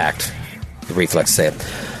impact the reflex save.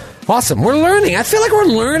 Awesome. We're learning. I feel like we're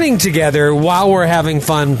learning together while we're having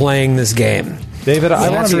fun playing this game. David, I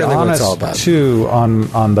want that's to be really what it's honest, all about. too,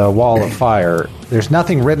 on the Wall of Fire. There's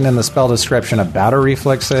nothing written in the spell description about a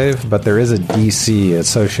reflex save, but there is a DC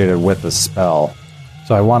associated with the spell.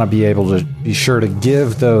 So I want to be able to be sure to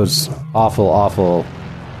give those awful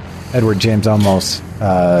Edward James Olmos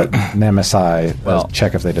Nemesis a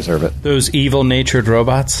check if they deserve it. Those evil-natured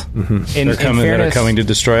robots In that are fairness, coming to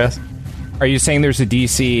destroy us. are you saying there's a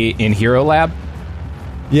DC in Hero Lab?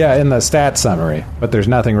 Yeah, in the stat summary, but there's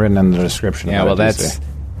nothing written in the description. Yeah, about well, a DC.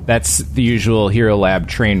 that's the usual Hero Lab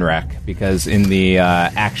train wreck, because in the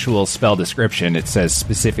actual spell description it says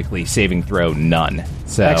specifically saving throw none.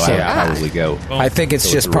 So Excellent. I would probably go. I think it's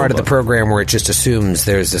with just the part of the rulebook. program where it just assumes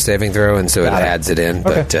there's a saving throw, and so it adds it in.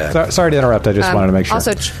 Okay. But Sorry to interrupt. I just wanted to make sure.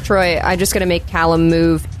 Also, Troy, I'm just going to make Callum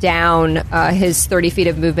move down his 30 feet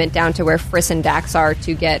of movement down to where Friss and Dax are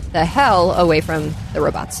to get the hell away from the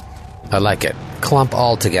robots. I like it. Clump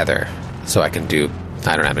all together so I can do...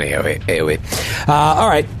 I don't have any AoE. All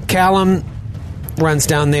right, Callum runs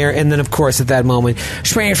down there, and then, of course, at that moment,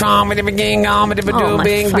 Oh, my bing,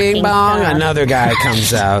 bing, fucking bong, God. another guy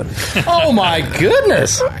comes out. Oh my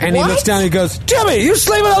goodness! And he looks down and he goes, Jimmy, you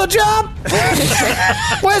sleeping on the job?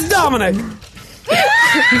 Where's Dominic?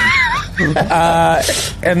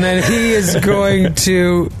 And then he is going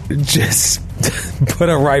to just put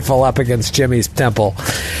a rifle up against Jimmy's temple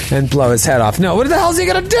and blow his head off. No, what the hell is he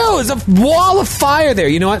going to do? There's a wall of fire there.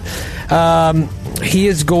 You know what? He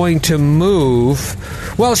is going to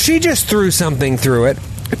move. Well, she just threw something through it.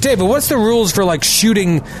 David, what's the rules for, like,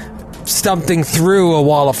 shooting something through a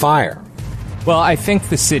wall of fire? Well, I think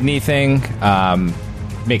the Sydney thing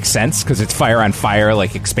makes sense because it's fire on fire,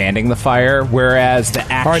 like expanding the fire. Whereas the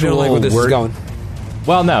actual Hard to believe where this is going.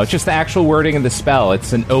 Well, no, it's just the actual wording of the spell.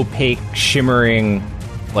 It's an opaque, shimmering,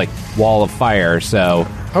 like wall of fire. So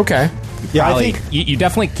Okay. Yeah, I probably, think you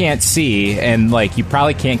definitely can't see, and like you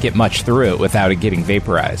probably can't get much through it without it getting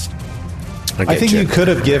vaporized. I think you could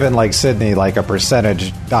have given like Sydney like a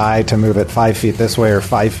percentage die to move it 5 feet this way or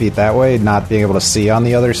 5 feet that way, not being able to see on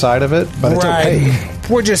the other side of it. But it's okay.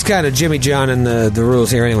 We're just kind of Jimmy John in the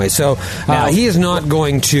rules here anyway. So Now- he is not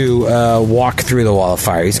going to walk through the wall of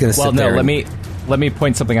fire. He's going to sit Well, there. no, and- let me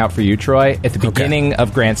point something out for you, Troy. At the beginning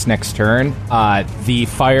of Grant's next turn, the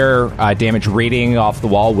fire damage radiating off the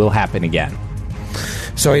wall will happen again.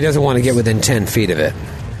 So he doesn't want to get within 10 feet of it.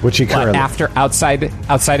 Which he But currently... after outside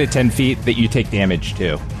of 10 feet, that you take damage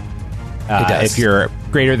too. does. If you're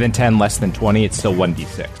greater than 10, less than 20, it's still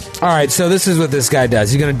 1d6. All right, so this is what this guy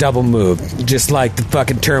does. He's going to double move, just like the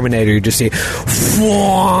fucking Terminator. You just see,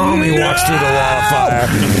 whoom, he walks through the wall of fire.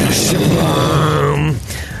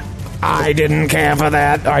 Shaboom. I didn't care for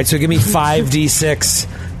that. All right, so give me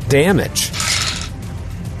 5d6 damage.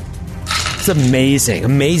 It's amazing.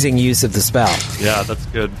 Amazing use of the spell. Yeah, that's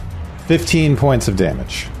good. 15 points of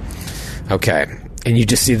damage. Okay. And you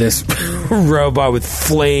just see this robot with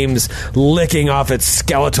flames licking off its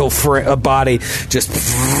skeletal body, just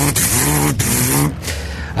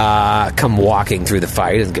come walking through the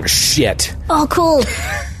fire. He doesn't give a shit. Oh, cool.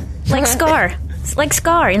 Like Scar. It's like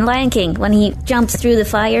Scar in Lion King when he jumps through the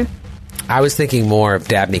fire. I was thinking more of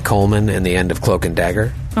Dabney Coleman in the end of Cloak and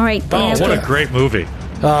Dagger. All right. Oh, yeah, what okay. a great movie.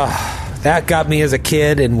 That got me as a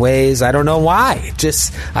kid in ways I don't know why.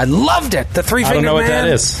 Just I loved it. The Three I Fingered don't know what Man.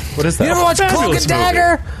 that is. What is that? You never watched Cloak Fabulous and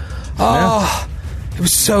Dagger? Oh, it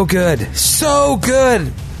was so good, so good.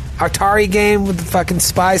 Atari game with the fucking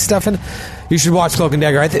spy stuff in. You should watch Cloak and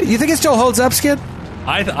Dagger. You think it still holds up, Skid?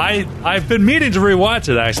 I've been meaning to rewatch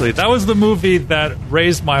it, actually. That was the movie that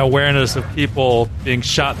raised my awareness of people being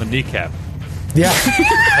shot in the kneecap. Yeah.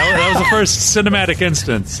 That was the first cinematic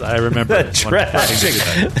instance I remember. That tragic.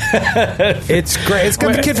 It's great. It's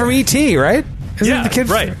got the kid from E.T., right? Isn't Yeah, it the kid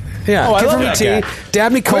right. Yeah, Oh, I kid love from that E.T. guy.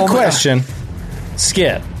 Dabney Quick Coleman. question,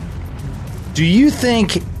 Skid. Do you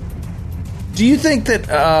think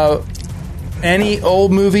that any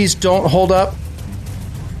old movies don't hold up?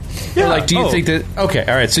 Yeah. Or like, do you Oh. think that? Okay,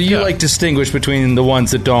 all right. So you Yeah. like distinguish between the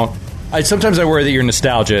ones that don't. Sometimes I worry that your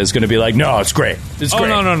nostalgia is going to be like, no, it's great. It's Oh, great.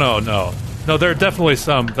 no. No, there are definitely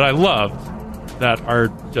some that I love that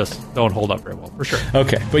are just don't hold up very well, for sure.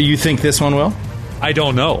 Okay, but you think this one will? I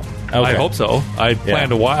don't know. Okay. I hope so. I plan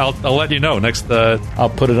to watch. I'll let you know next I'll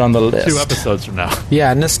put it on the list. 2 episodes from now.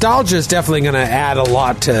 Yeah, nostalgia is definitely going to add a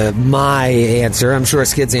lot to my answer. I'm sure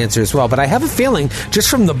Skid's answer as well. But I have a feeling, just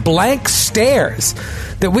from the blank stares,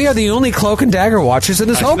 that we are the only Cloak and Dagger watchers in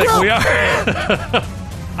this whole I think group. we are.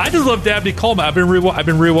 I just love Dabney Coleman. I've been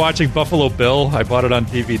rewatching Buffalo Bill. I bought it on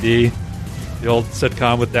DVD. The old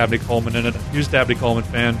sitcom with Dabney Coleman in it. Huge Dabney Coleman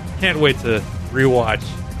fan. Can't wait to rewatch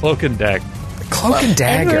Cloak and Dagger. Cloak and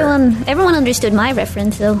Dagger. Everyone understood my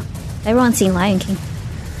reference, though. Everyone's seen Lion King.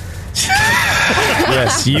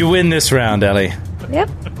 Yes, you win this round, Ellie. Yep.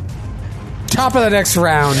 Top of the next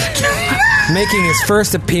round, making his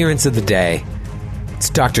first appearance of the day, it's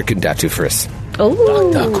Dr. Kundatu Friss.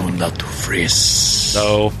 Oh.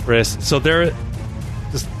 So, Friss. So there,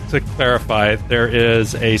 just to clarify, there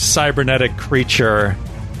is a cybernetic creature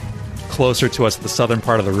closer to us, the southern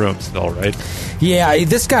part of the room still, right? Yeah,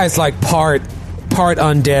 this guy's like part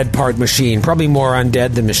undead, part machine. Probably more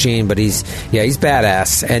undead than machine, but he's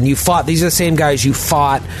badass. And you fought. These are the same guys you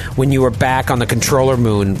fought when you were back on the controller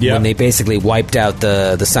moon when they basically wiped out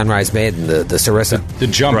the Sunrise Maiden, the Sarissa, The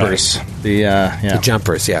jumpers. Right. the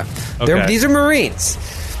jumpers. Yeah, Okay. These are Marines.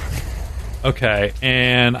 Okay,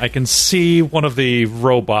 and I can see one of the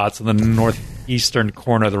robots in the northeastern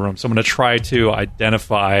corner of the room. So I'm going to try to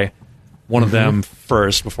identify one of them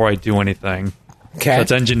first before I do anything. Okay, So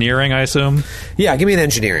it's engineering, I assume. yeah. Give me an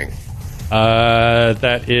engineering.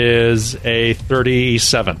 That is a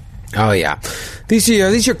 37. Oh yeah, these are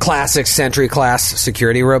your classic Sentry class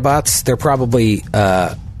security robots. They're probably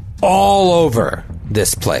all over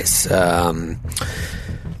this place.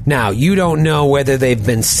 Now, you don't know whether they've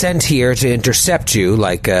been sent here to intercept you,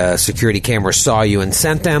 like a security camera saw you and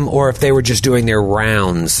sent them, or if they were just doing their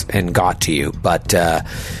rounds and got to you. But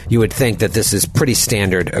you would think that this is pretty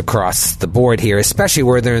standard across the board here, especially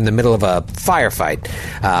where they're in the middle of a firefight.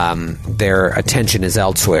 Their attention is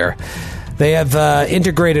elsewhere. They have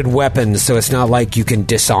integrated weapons, so it's not like you can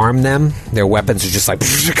disarm them. Their weapons are just like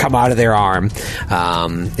come out of their arm.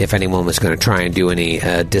 If anyone was going to try and do any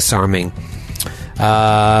disarming.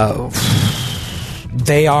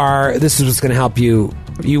 They are. This is what's going to help you.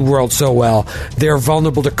 You rolled so well. They're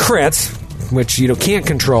vulnerable to crits, which you can't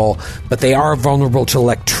control, but they are vulnerable to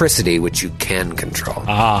electricity, which you can control.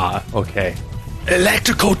 Ah, okay.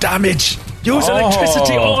 Electrical damage. Use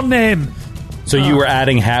electricity on them. So you were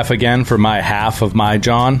adding half again for my half of my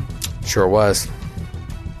John? Sure was.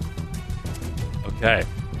 Okay.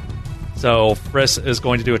 So Friss is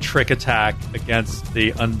going to do a trick attack against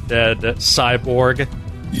the undead cyborg.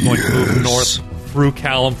 He's going to move north through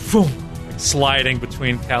Callum, sliding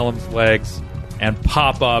between Callum's legs, and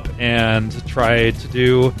pop up and try to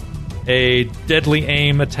do a deadly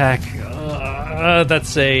aim attack.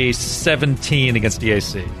 That's a 17 against the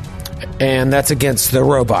AC. And that's against the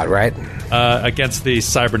robot, right? Against the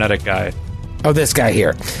cybernetic guy. Oh, this guy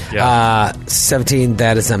here. Yeah. 17,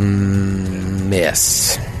 that is a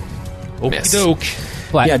miss. Okie doke.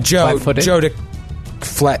 Yeah, Joe. Flat-footed? Joe to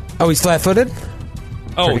flat. Oh, he's flat-footed?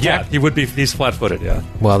 Oh, yeah, he's flat-footed, yeah.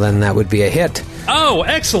 Well, then that would be a hit. Oh,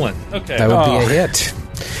 excellent. Okay. That would be a hit.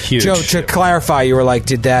 Huge. Joe, to clarify, you were like,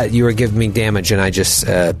 you were giving me damage, and I just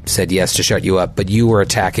said yes to shut you up, but you were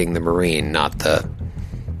attacking the Marine, not the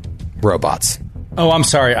robots. Oh, I'm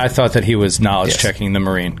sorry. I thought that he was knowledge checking the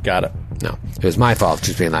Marine. Got it. No, it was my fault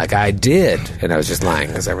just being like, I did, and I was just lying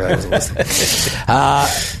because I really wasn't listening.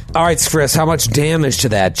 All right, Friss, how much damage to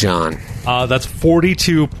that, John? That's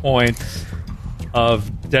 42 points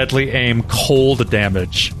of deadly aim cold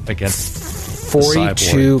damage against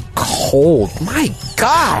 42 Cyborg. cold. My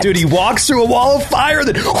God. Dude, he walks through a wall of fire,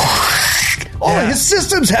 then all his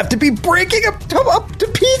systems have to be breaking up to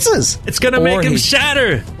pieces. It's going to make him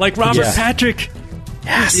shatter like Robert Patrick.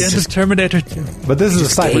 Yes. The end of Terminator 2. But this is a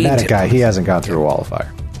cybernetic gained guy. He hasn't gone through a wall of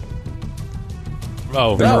fire.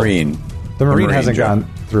 Oh, The Marine. The Marine Marine, hasn't Joe. gone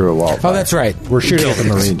through a wall of fire. Oh, that's right. We're shooting at the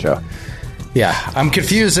Marine, Joe. Yeah. I'm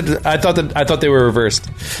confused. I thought they were reversed.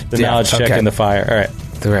 The knowledge check okay. and the fire. All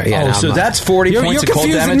right. Yeah, now so I'm- that's 40 You're points of cold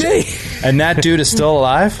confusing damage. me. And that dude is still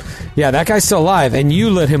alive? Yeah, that guy's still alive, and you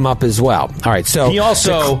lit him up as well. All right, so He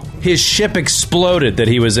also, his ship exploded that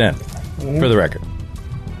he was in, for the record.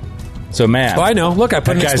 So, man. Oh, I know. Look, I put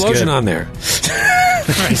That an guy's explosion good. on there.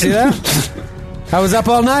 You see that? I was up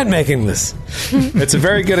all night making this. It's a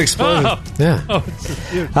very good explosion. Yeah. Oh, it's so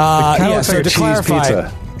cute. Yeah, so like a to cheese clarify,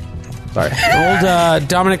 pizza. Sorry. old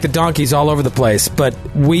Dominic the Donkey's all over the place, but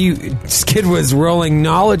Skid was rolling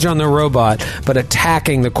knowledge on the robot, but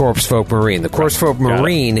attacking the Corpse Folk Marine. The Corpse Folk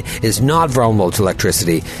Marine is not vulnerable to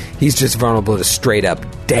electricity. He's just vulnerable to straight up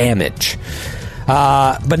damage.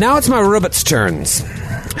 But now it's my Robot's turns.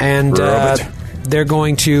 And they're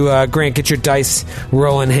going to, Grant, get your dice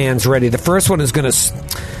rolling hands ready. The first one is going to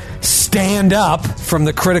stand up from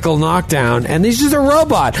the critical knockdown, and this is a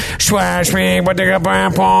robot. Give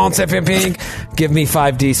me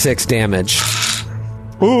 5d6 damage.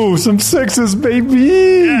 Ooh, some sixes,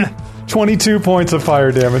 baby! 22 points of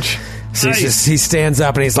fire damage. So he stands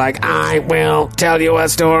up and he's like, I will tell you a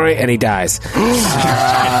story, and he dies.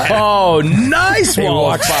 Oh, nice He wall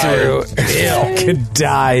walks of fire. through,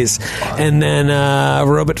 dies, and then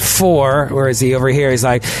Robot 4, where is he over here? He's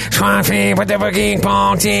like, he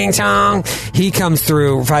comes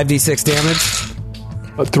through 5d6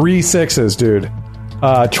 damage. 3 sixes, dude.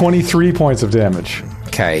 23 points of damage.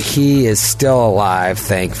 Okay, he is still alive,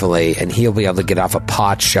 thankfully, and he'll be able to get off a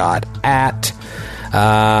pot shot at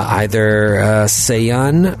either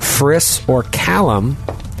Sayun, Friss, or Callum.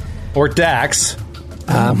 Or Dax.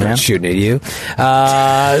 I'm not shooting at you.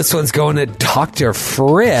 This one's going to Dr.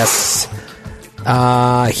 Friss.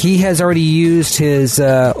 He has already used his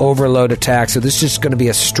overload attack, so this is just going to be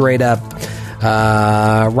a straight-up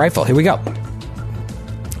rifle. Here we go.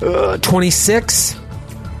 26.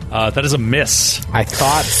 That is a miss. I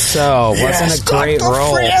thought so. Wasn't a great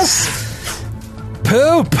roll.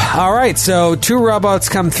 Poop. All right, so 2 robots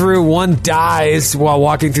come through. One dies while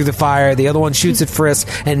walking through the fire. The other one shoots at Friss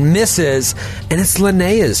and misses, and it's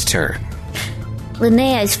Linnea's turn.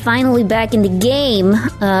 Linnea is finally back in the game.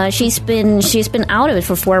 She's been out of it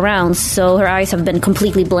for 4 rounds, so her eyes have been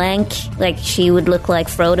completely blank. Like she would look like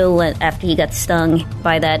Frodo after he got stung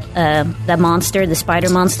by that monster, the spider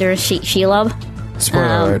monster, Shelob.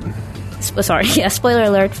 Spoiler alert. Spoiler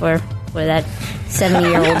alert for that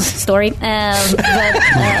 70-year-old story.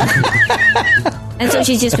 And so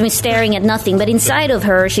she's just been staring at nothing. But inside of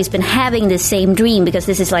her, she's been having the same dream because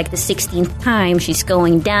this is like the 16th time she's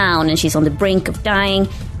going down and she's on the brink of dying.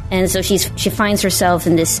 And so she finds herself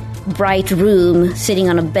in this bright room, sitting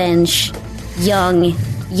on a bench, young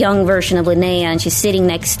version of Linnea, and she's sitting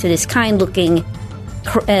next to this kind-looking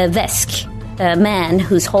Vesk man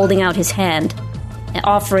who's holding out his hand,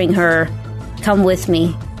 offering her, "Come with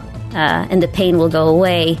me, and the pain will go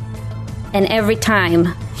away." And every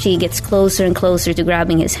time she gets closer and closer to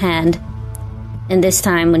grabbing his hand, and this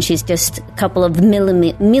time when she's just a couple of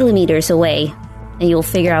millimeters away, and you'll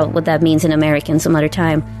figure out what that means in American some other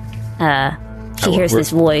time, she hears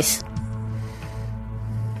this voice.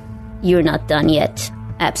 "You're not done yet.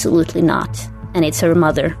 Absolutely not." And it's her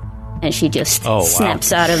mother. And she just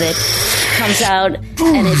snaps out of it, comes out,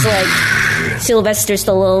 and it's like Sylvester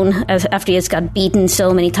Stallone after he has got beaten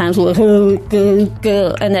so many times, and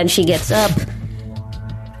then she gets up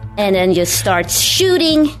and then just starts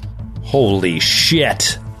shooting. Holy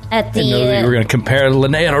shit. at the. I know that you were going to compare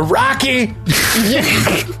Linnea to Rocky. Yeah,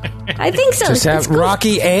 I think so. Just have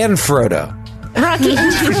Rocky and Frodo. Rocky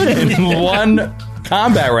and Frodo. In one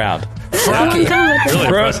combat round. Rocky.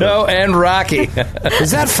 Frodo and Rocky.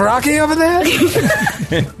 Is that Rocky over there?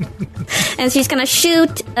 And she's gonna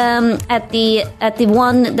shoot at the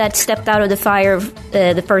one that stepped out of the fire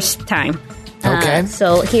the first time. Okay.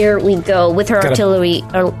 So here we go with her artillery.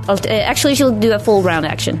 Actually, she'll do a full round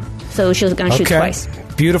action. So she's gonna shoot twice.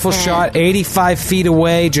 Beautiful shot, 85 feet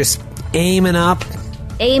away, just aiming up.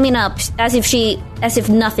 Aiming up as if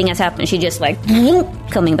nothing has happened. She just like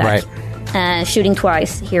coming back. Right. Shooting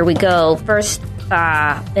twice. Here we go. First,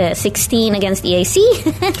 16 against the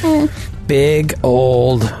AC. Big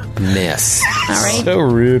old miss. All right. So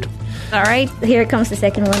rude. All right. Here comes the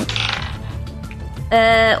second one.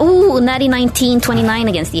 Natty 19, 29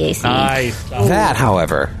 against the AC. Nice. That,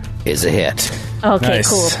 however, is a hit. Okay, Nice.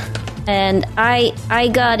 cool. And I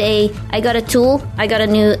got a tool. I got a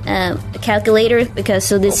new calculator because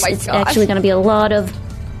this is actually going to be a lot of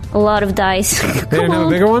dice. They didn't have a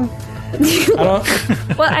bigger one? Well,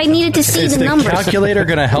 I needed to see Is the the numbers. calculator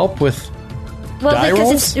going to help with Well, die because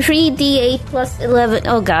rolls? it's 3d8 plus 11.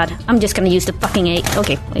 Oh God, I'm just going to use the fucking 8.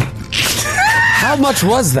 Okay, wait. How much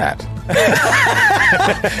was that?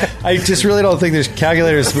 I just really don't think there's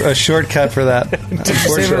calculator's a shortcut for that.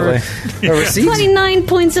 Unfortunately. A receipt? 29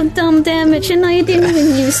 points of dumb damage, and I didn't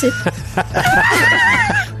even use it.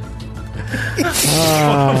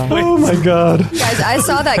 Oh my god! Guys, I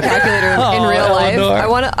saw that calculator in real life. Eleanor. I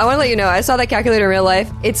want to let you know. I saw that calculator in real life.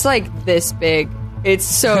 It's like this big. It's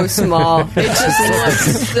so small. It just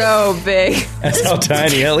looks so big. That's how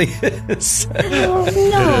tiny Ellie is. Oh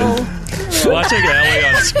no. Watching Ellie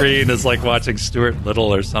on screen is like watching Stuart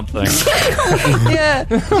Little or something. Yeah,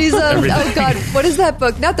 she's oh god, what is that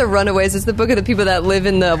book? Not The Runaways. It's the book of the people that live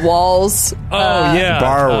in the walls. Oh yeah,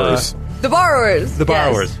 Borrowers. The Borrowers. The Yes.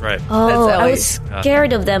 Borrowers, right? Oh, That's I Ellie. was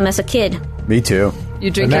scared of them as a kid. Me too.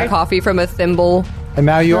 You drink And your that- coffee from a thimble. And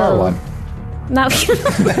now you are Oh. one. Now,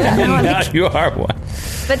 Now you are one.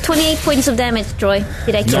 but 28 points of damage, Troy.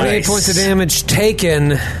 Did I kill 28 Nice. points of damage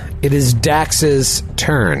taken. It is Dax's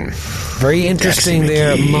turn. Very interesting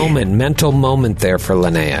mental moment there for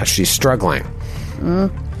Linnea. She's struggling.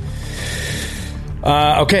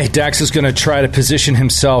 Okay, Dax is going to try to position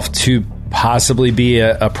himself to possibly be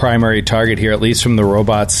a primary target here, at least from the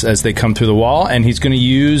robots as they come through the wall, and he's going to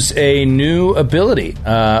use a new ability.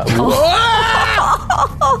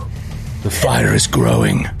 The fire is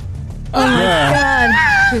growing. God.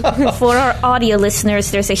 For our audio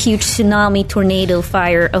listeners, there's a huge tsunami tornado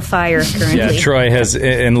fire currently. Yeah, Troy has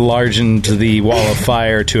enlarged the wall of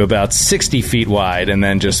fire to about 60 feet wide and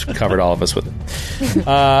then just covered all of us with it.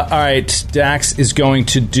 All right, Dax is going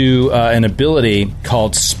to do an ability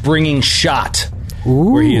called Springing Shot,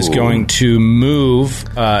 where he is going to move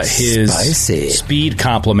his Spicy. speed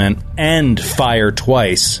complement and fire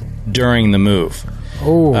twice during the move.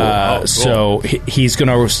 So he's going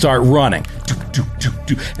to start running.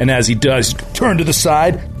 And as he does, turn to the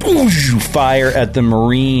side, fire at the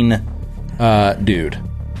Marine dude.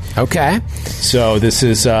 Okay. So this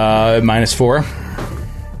is -4.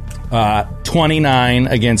 29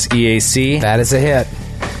 against EAC. That is a hit.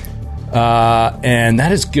 And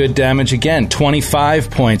that is good damage again. 25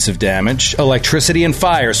 points of damage. Electricity and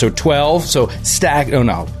fire. So 12. So stack. Oh,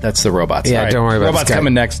 no. That's the robots. Yeah, All right. don't worry about robots this guy.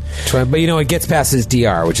 coming next. But it gets past his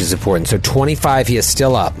DR, which is important. So 25, he is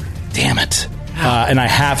still up. Damn it. And I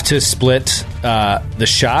have to split the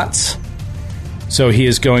shots. So he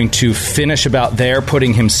is going to finish about there,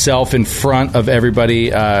 putting himself in front of everybody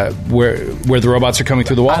where the robots are coming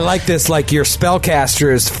through the wall. I like this. Like your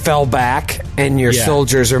spellcasters fell back and your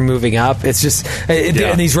soldiers are moving up. It's just,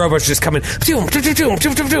 and these robots just coming.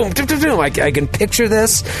 I can picture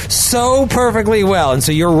this so perfectly well. And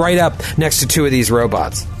so you're right up next to two of these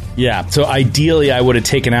robots. Yeah. So ideally, I would have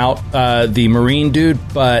taken out the Marine dude,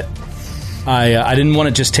 but I didn't want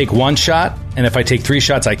to just take one shot. And if I take 3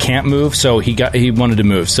 shots, I can't move. So he wanted to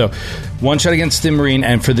move. So 1 shot against the Marine,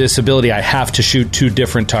 and for this ability, I have to shoot 2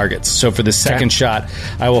 different targets. So for the second shot,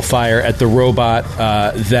 I will fire at the robot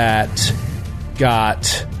that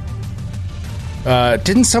got.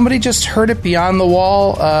 Didn't somebody just hurt it beyond the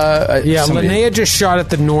wall? Linnea just shot at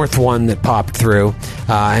the north one that popped through,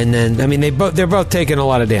 and then they're both taking a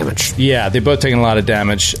lot of damage. Yeah, they're both taking a lot of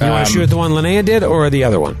damage. You want to shoot at the one Linnea did, or the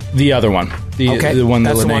other one? The other one. The one that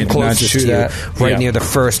that's the Linnea one did not closest shoot to you, at. right Yeah. near the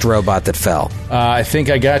first robot that fell. I think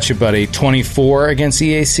I got you, buddy. 24 against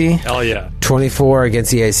EAC. Hell yeah. 24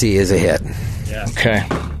 against EAC is a hit. Okay,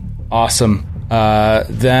 awesome.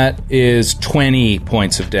 That is 20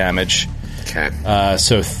 points of damage. Okay.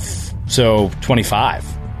 So 25.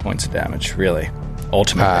 points of damage, really,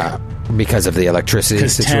 ultimately. Because of the electricity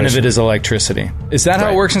Because situation. 10 of it is electricity. Is that how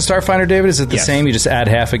Right. it works in Starfighter, David? Is it the Yes. same? You just add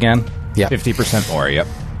half again? Yeah. 50% more, yep.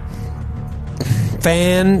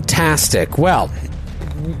 Fantastic. Well,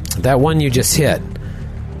 that one you just hit,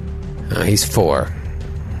 he's 4.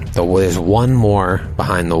 There's one more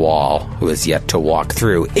behind the wall who is yet to walk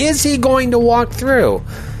through. Is he going to walk through?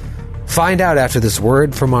 Find out after this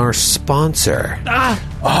word from our sponsor.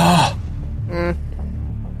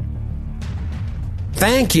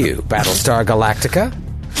 Thank you, Battlestar Galactica.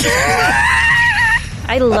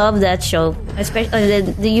 I love that show.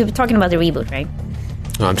 Especially you're talking about the reboot, right?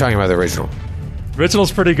 No, I'm talking about the original.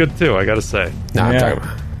 Original's pretty good too, I gotta say. No,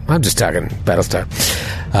 Yeah. I'm just talking Battlestar.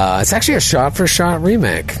 It's actually a shot-for-shot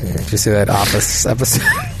remake. Did you see that Office episode?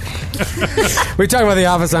 We talk about The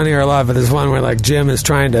Office on here a lot, but there's one where like Jim is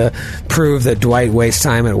trying to prove that Dwight wastes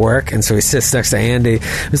time at work, and so he sits next to Andy.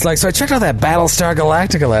 It's like, so I checked out that Battlestar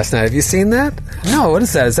Galactica last night. Have you seen that? No, what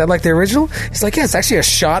is that? Is that like the original? He's like, yeah, it's actually a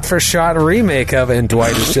shot-for-shot remake of it, and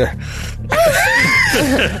Dwight is just...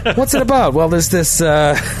 What's it about? Well, there's this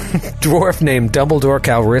dwarf named Dumbledore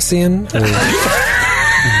Calrissian.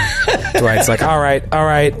 Dwight's like, all right.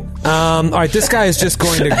 This guy is just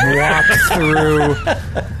going to walk through.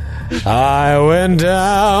 I went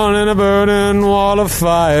down in a burning wall of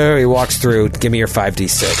fire. He walks through. Give me your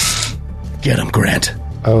 5d6. Get him, Grant.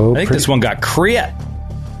 Oh, I think this one got crit.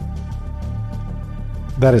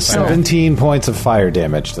 that is 17 points of fire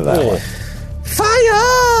damage to that one.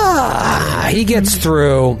 Fire! He gets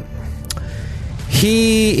through.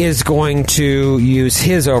 He is going to use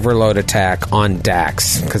his overload attack on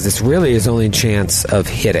Dax because this really is only chance of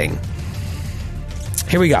hitting.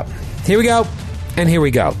 Here we go. And here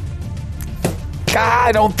we go. God,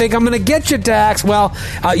 I don't think I'm going to get you, Dax. Well,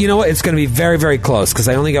 you know what? It's going to be very, very close because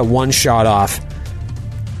I only got one shot off.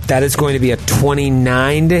 That is going to be a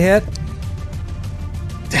 29 to hit.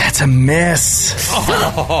 That's a miss.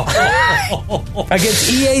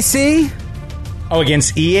 Against EAC? Oh,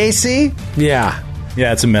 against EAC? Yeah.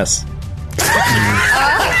 Yeah, it's a miss.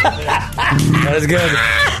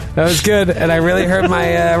 That was good. And I really hurt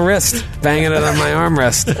my wrist, banging it on my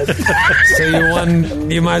armrest. So you won.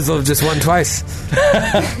 You might as well have just won twice.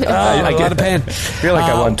 A lot of pain. I feel like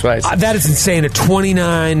I won twice. That is insane. A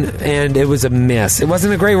 29, and it was a miss. It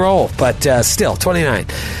wasn't a great roll, but still, 29.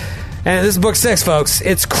 And this is book 6, folks.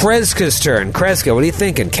 It's Kreska's turn. Kreska, what are you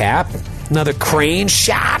thinking, Cap? Another crane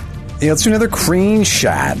shot? Yeah, let's do another crane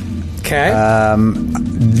shot. Okay.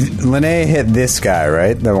 Linnea hit this guy,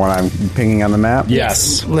 right? The one I'm pinging on the map?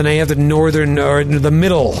 Yes. Linnea, the northern, or the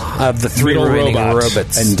middle of the 3 Middle remaining robot.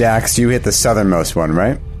 robots. And Dax, you hit the southernmost one,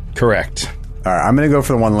 right? Correct. All right, I'm going to go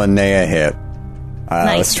for the one Linnea hit.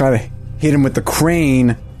 Nice. Let's try to hit him with the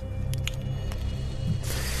crane.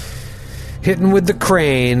 Hitting with the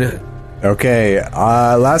crane. Okay,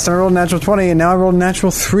 last time I rolled a natural 20, and now I rolled a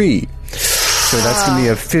natural 3. So that's going to be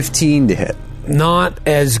a 15 to hit. Not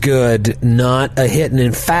as good. Not a hit. And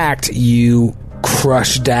in fact, you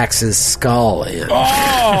crush Dax's skull in.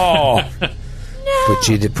 Oh! Which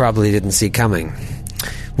you probably didn't see coming.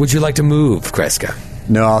 Would you like to move, Kreska?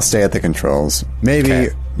 No, I'll stay at the controls.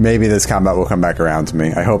 Maybe this combat will come back around to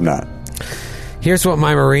me. I hope not. Here's what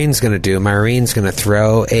my Marine's going to do. My Marine's going to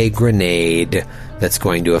throw a grenade that's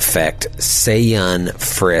going to affect Seyun,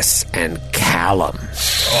 Friss, and Callum.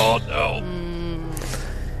 Oh no.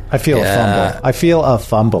 I feel a fumble. I feel a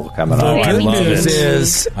fumble coming The on. I good love news it.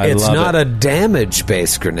 is I it's love not it. a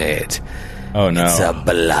damage-based grenade. Oh, no. It's a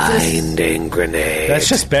blinding grenade. That's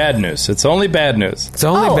just bad news. It's only bad news. It's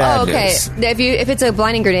only bad okay. news. If it's a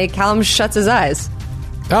blinding grenade, Callum shuts his eyes.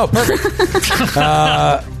 Oh, perfect.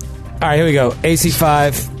 All right, here we go. AC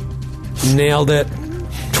 5. Nailed it.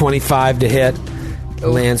 25 to hit.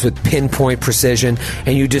 Lands with pinpoint precision.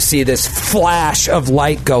 And you just see this flash of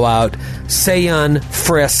light go out. Seyun,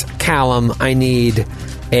 Friss, Callum, I need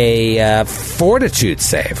a fortitude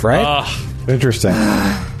save, right? Interesting.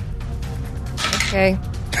 Okay.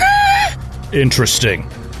 Interesting.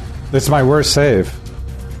 This is my worst save.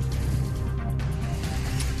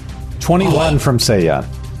 21 from Seiya.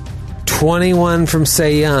 21 from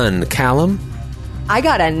Seyun. Callum? I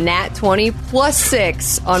got a nat 20 plus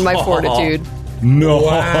 6 on my fortitude.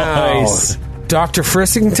 Nice. Dr.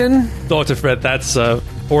 Frissington? Dr. Fred, that's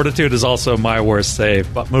fortitude is also my worst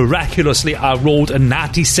save, but miraculously I rolled a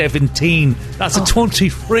natty 17. That's a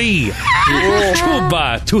 23.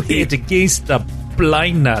 Chuba to hit against the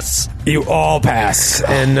blindness. You all pass,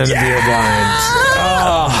 and none of you are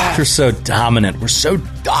blind. You're so dominant. We're so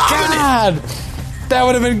dominant. God! That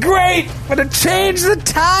would have been great. Would have changed the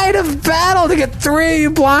tide of battle to get 3. You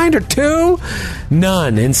blind or 2?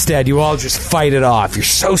 None. Instead, you all just fight it off. You're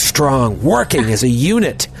so strong, working as a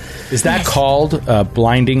unit. Is that called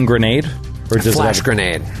blinding grenade? Or does Flash it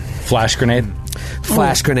grenade. Flash grenade?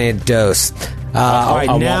 Flash grenade dose. All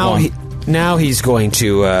right, now he's going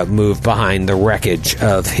to move behind the wreckage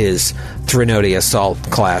of his Threnody Assault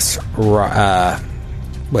class,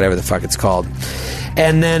 whatever the fuck it's called.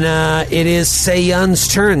 And then it is Seiyun's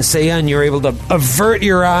turn. Seiyun, you're able to avert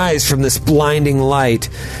your eyes from this blinding light.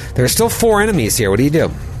 There are still 4 enemies here. What do you do?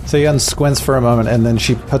 Seiyun squints for a moment, and then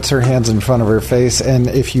she puts her hands in front of her face, and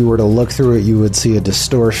if you were to look through it, you would see a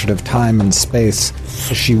distortion of time and space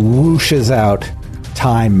as she whooshes out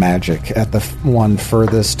time magic at the one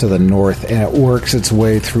furthest to the north, and it works its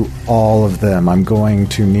way through all of them. I'm going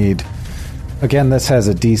to need... Again, this has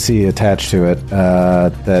a DC attached to it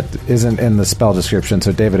that isn't in the spell description,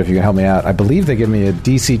 so David, if you can help me out. I believe they give me a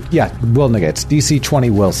DC... Yeah, will negates. DC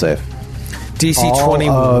 20 will save. DC 20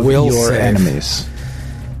 all will of your save. enemies.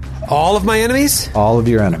 All of my enemies? All of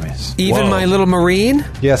your enemies. Even my little marine?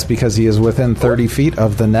 Yes, because he is within 30 feet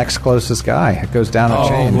of the next closest guy. It goes down a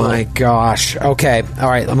chain. Oh my gosh. Okay. All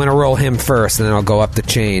right. I'm going to roll him first, and then I'll go up the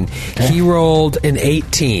chain. Okay. He rolled an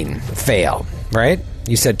 18. Fail. Right?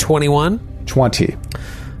 You said 21? 20.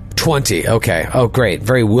 20. Okay. Oh, great.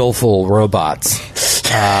 Very willful robots.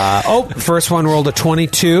 First one rolled a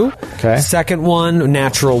 22. Okay. Second one,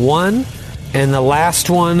 natural 1. And the last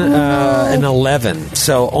one, an 11.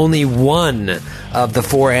 So only one of the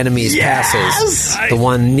 4 enemies passes. The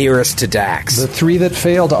one nearest to Dax. The 3 that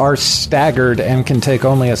failed are staggered and can take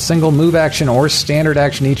only a single move action or standard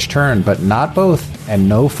action each turn, but not both. And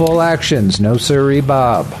no full actions. No siree,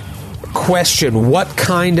 Bob. Question, what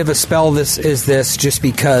kind of a spell is this? Just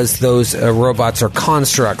because those robots are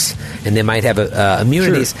constructs and they might have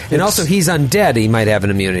immunities. Sure. And also he's undead, he might have an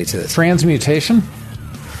immunity to this. Transmutation?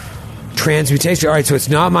 Transmutation. All right, so it's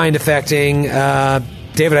not mind affecting.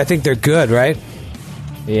 David, I think they're good, right?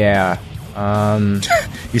 Yeah.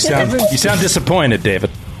 You sound disappointed,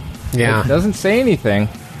 David. Yeah. It doesn't say anything.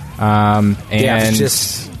 And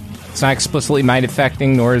it's not explicitly mind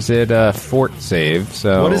affecting, nor is it a fort save.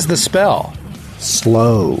 So what is the spell?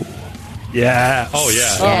 Slow. Yeah. Oh,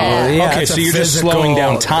 yeah. Okay, so you're just slowing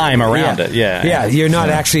down time around it. Yeah. Yeah, you're not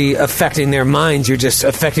actually affecting their minds. You're just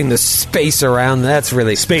affecting the space around. That's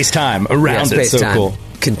really... Space-time around it. So cool.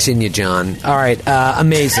 Continue, John. All right.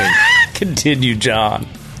 Amazing. Continue, John.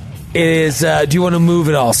 It is... do you want to move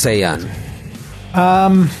at all, Seiyun?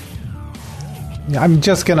 I'm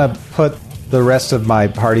just going to put the rest of my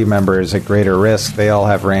party members at greater risk. They all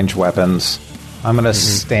have ranged weapons. I'm going to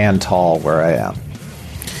stand tall where I am.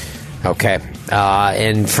 Okay.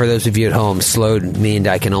 And for those of you at home, slowed means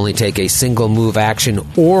I can only take a single move action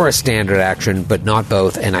or a standard action, but not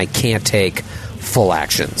both, and I can't take full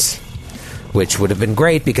actions. Which would have been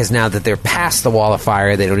great, because now that they're past the wall of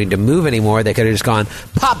fire, they don't need to move anymore. They could have just gone,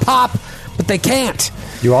 pop, pop, but they can't.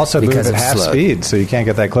 You also move because at half speed, so you can't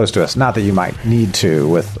get that close to us. Not that you might need to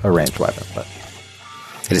with a ranged weapon, but...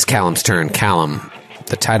 It is Callum's turn. Callum,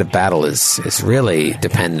 the tide of battle is really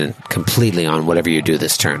dependent completely on whatever you do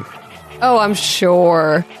this turn. Oh, I'm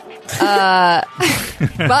sure. But,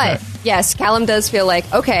 yes, Callum does feel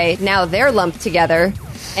like, okay, now they're lumped together,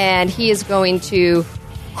 and he is going to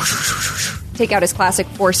take out his classic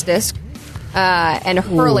Force Disc and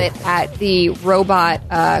hurl it at the robot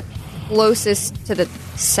closest to the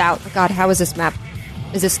south. Oh, God, how is this map?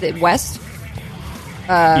 Is this the west?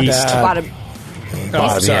 East. Bottom.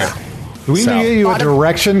 Oh, sorry. Yeah. Do we need you a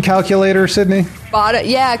direction calculator, Sydney?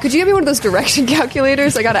 Yeah, could you give me one of those direction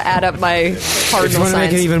calculators? I got to add up my If you cardinal want to make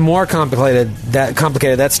it signs. even more complicated,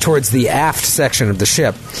 that's towards the aft section of the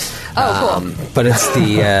ship. Oh, cool. But it's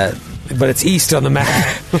the but it's east on the map.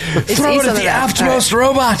 It's Throw east it on at the the map. aftermost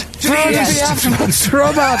robot. Throw it at the aftermost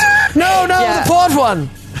robot. No, Yeah. the port one.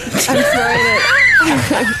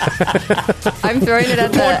 I'm throwing it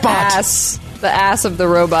at the ass of the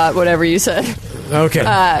robot, whatever you said. Okay,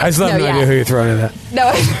 I just have no idea who you're throwing it at. No,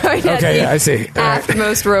 I'm throwing it at the I see. All right.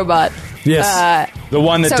 aftmost robot. Yes. The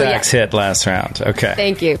one that So, Dax hit last round. Okay.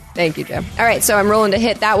 Thank you, Joe. All right, so I'm rolling to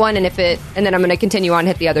hit that one, and then I'm going to continue on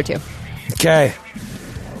hit the other two. Okay.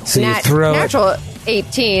 So you throw natural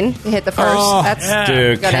 18 to hit the first. Oh, That's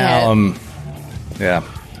Dude, gonna Callum. Yeah.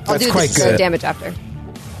 I'll That's do quite the good. damage after.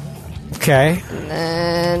 Okay. And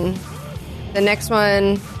then the next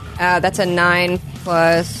one, that's a 9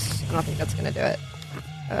 plus. I don't think that's going to do it.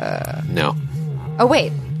 No. Oh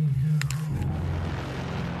wait,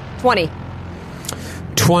 20.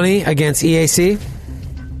 20 against EAC?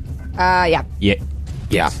 Yeah. Yeah.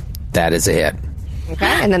 Yeah, that is a hit. Okay,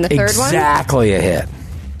 and then the third one. Exactly a hit.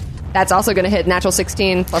 That's also going to hit natural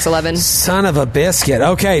 16 plus 11. Son of a biscuit.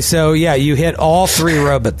 Okay, so yeah, you hit all 3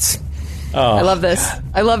 robots. I love this.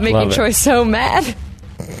 I love making Love it. Troy so mad.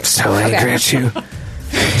 So angry at you.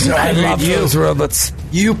 So I love those robots.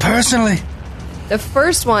 You personally. The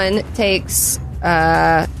first one takes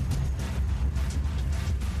 12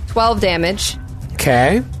 damage.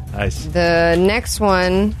 Okay. Nice. The next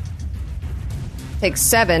one takes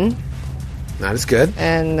 7. Not as good.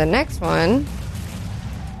 And the next one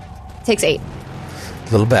takes 8.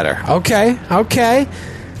 A little better. Okay.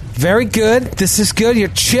 Very good. This is good. You're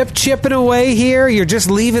chipping away here. You're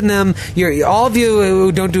just leaving them. All of you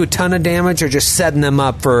who don't do a ton of damage are just setting them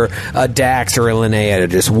up for a Dax or a Linnea to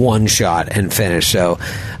just one shot and finish. So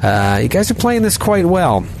you guys are playing this quite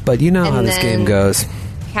well, but you know And how this then- game goes.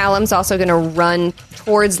 Callum's also going to run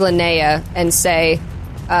towards Linnea and say,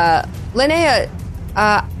 Linnea,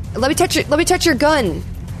 let me touch your gun.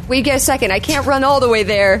 Wait, get a second. I can't run all the way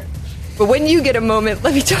there, but when you get a moment,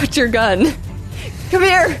 let me touch your gun. Come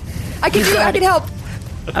here. I can do it. I can help.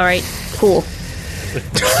 All right, cool.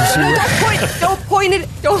 Don't point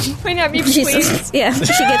at me, She's, please. yeah, she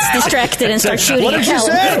gets distracted and starts shooting What at did you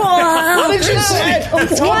Callum. say? What What did you say?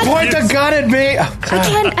 Don't point the gun at me.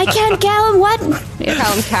 I can't, Callum. What?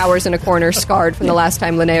 Callum cowers in a corner, scarred from the last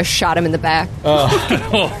time Linnea shot him in the back.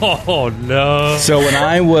 Oh no! So when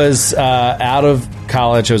I was out of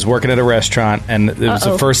college, I was working at a restaurant, and it was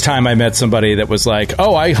the first time I met somebody that was like,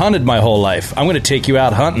 "Oh, I hunted my whole life. I'm going to take you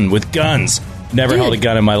out hunting with guns." Never held a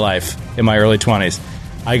gun in my life in my early 20s.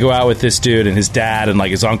 I go out with this dude and his dad and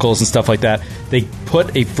like his uncles and stuff like that. They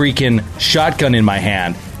put a freaking shotgun in my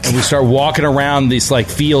hand, and we start walking around these like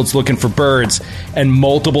fields looking for birds. And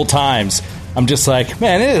multiple times, I'm just like,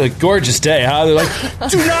 man, it is a gorgeous day, huh? They're like,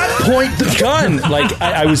 do not point the gun. Like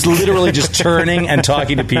I was literally just turning and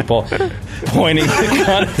talking to people, pointing the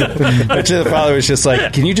gun. But the father was just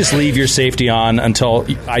like, can you just leave your safety on until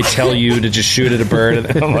I tell you to just shoot at a bird?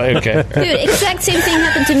 And I'm like, okay. Dude, exact same thing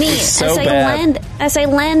happened to me. So bad. As I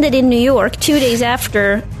landed in New York 2 days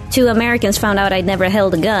after 2 Americans found out I'd never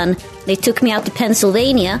held a gun, they took me out to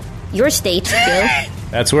Pennsylvania, your state, Bill.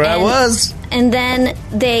 That's where I was. And then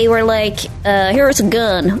they were like, here's a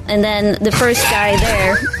gun. And then the first guy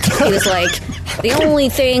there, he was like, the only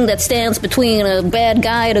thing that stands between a bad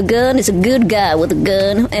guy and a gun is a good guy with a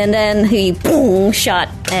gun. And then he, boom, shot.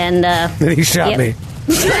 And He shot me.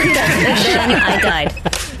 and then I died.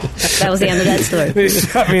 That was the end of that story. He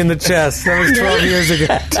shot me in the chest. That was 12 years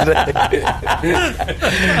ago today.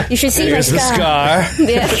 You should see Here's my the scar.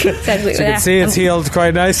 Yeah, exactly. You can see it's healed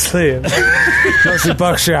quite nicely. Mostly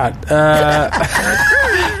buckshot.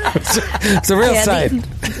 It's a real sight.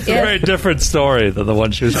 It's a very different story than the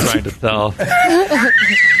one she was trying to tell.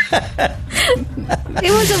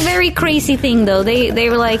 It was a very crazy thing, though. They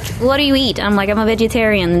were like, "What do you eat?" I'm like, "I'm a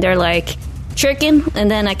vegetarian." And they're like, "Chicken." And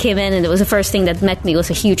then I came in, and it was the first thing that met me was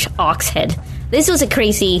a huge ox head. This was a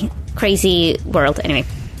crazy world. Anyway,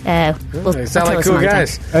 They sound like cool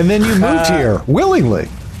guys. And then you moved here willingly.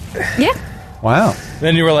 Yeah, Wow.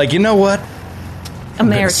 Then you were like, you know what? I'm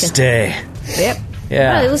gonna American. stay. Yep.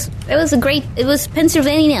 Yeah. Well, it was a great. It was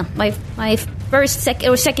Pennsylvania, my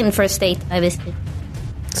second first state I visited.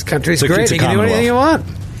 This country's It's a- great. it's a You can do anything you want.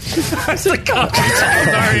 It's a cop.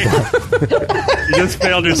 Sorry. You just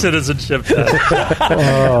failed your citizenship test.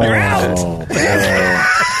 You're out.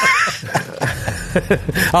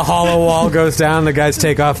 A hollow wall goes down. The guys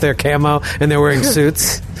take off their camo and they're wearing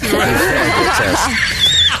suits.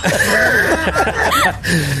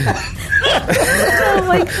 Oh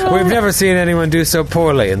my god! We've never seen anyone do so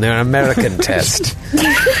poorly in their American test.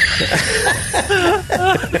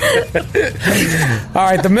 All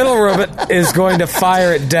right, the middle robot is going to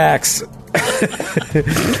fire at Dax.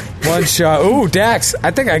 One shot. Ooh, Dax,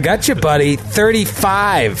 I think I got you, buddy.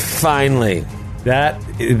 35, finally.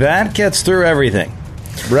 That gets through everything.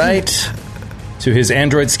 Right to his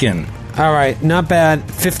android skin. All right, not bad.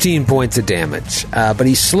 15 points of damage. But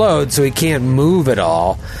he's slowed, so he can't move at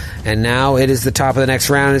all. And now it is the top of the next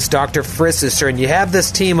round. It's Dr. Friss's turn. You have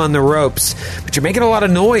this team on the ropes, but you're making a lot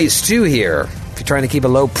of noise, too, here. If you're trying to keep a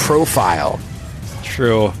low profile.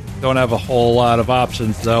 True. Don't have a whole lot of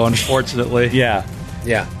options, though, unfortunately. Yeah.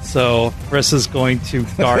 Yeah. So Chris is going to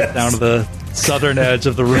dart down to the southern edge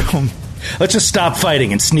of the room. Let's just stop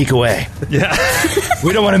fighting and sneak away. Yeah.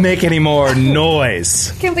 We don't want to make any more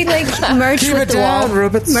noise. Can we like merge Keep with it the down, wall?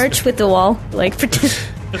 Rubens. Merge with the wall, like pretend.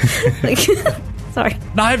 Like, sorry.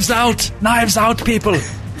 Knives out! Knives out, people!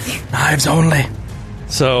 Knives only.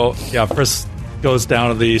 So, yeah, Chris goes down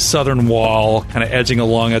to the southern wall, kind of edging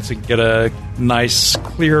along it to get a nice,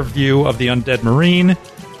 clear view of the undead marine.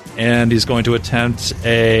 and he's going to attempt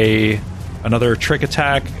another trick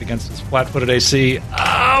attack against his flat-footed AC.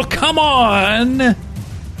 Oh, come on!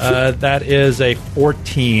 That is a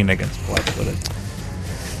 14 against flat-footed.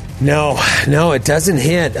 No, it doesn't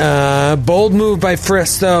hit. Bold move by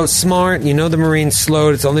Frisk, though. Smart. You know the Marine's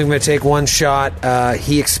slowed. It's only going to take one shot.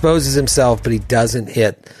 He exposes himself, but he doesn't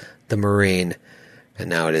hit the Marine. And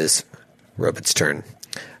now it is Robot's turn.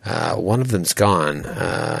 One of them's gone,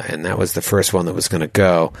 and that was the first one that was going to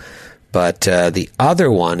go. But the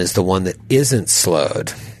other one is the one that isn't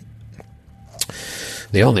slowed.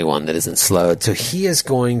 The only one that isn't slowed. So he is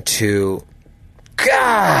going to...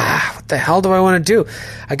 what the hell do I want to do?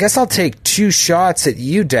 I guess I'll take 2 shots at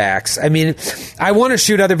you, Dax. I mean, I want to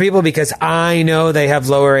shoot other people because I know they have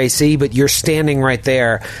lower AC, but you're standing right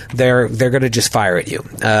there. They're going to just fire at you.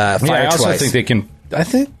 I also twice. think they can. I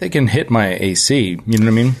think they can hit my AC. You know what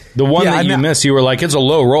I mean? The one that you missed, you were like, it's a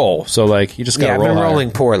low roll. So, like, you just got to roll I've been higher.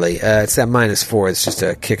 rolling poorly. It's that -4. It's just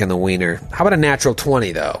a kick in the wiener. How about a natural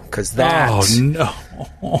 20, though? Because that... Oh, no.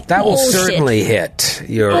 That will Bullshit. certainly hit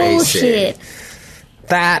your AC. Bullshit.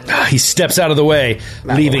 That... He steps out of the way,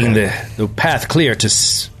 leaving the path clear to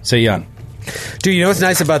Seyun. Dude, you know what's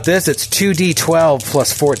nice about this? It's 2d12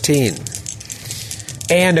 plus 14.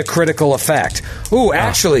 And a critical effect. Ooh,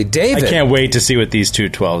 actually, David... I can't wait to see what these 2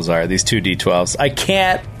 12s are, these 2 D12s. I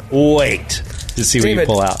can't wait to see what you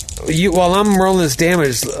pull out. While I'm rolling this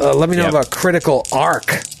damage, let me know about critical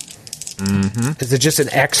arc. Mm-hmm. Is it just an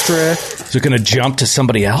extra? Is it going to jump to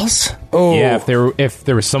somebody else? Oh, Yeah, if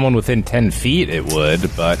there was someone within 10 feet, it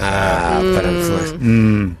would, but... it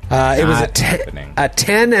was a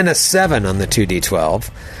 10 and a 7 on the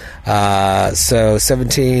 2d12. So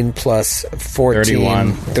 17 plus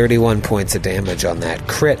 14, 31 points of damage on that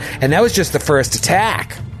crit. And that was just the first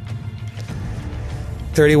attack.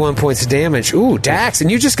 31 points of damage. Ooh, Dax,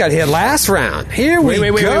 and you just got hit last round. Here we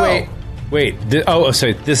go. Wait.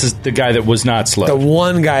 Sorry. This is the guy that was not slowed. The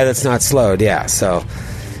one guy that's not slowed, yeah. So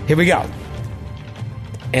here we go.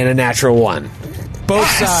 And a natural 1.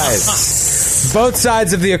 Both sides. Both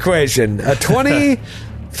sides of the equation. A 20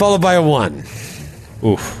 followed by a 1.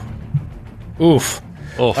 Oof.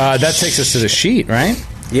 That takes us to the sheet, right?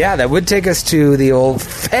 Yeah, that would take us to the old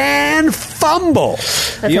fan fumble.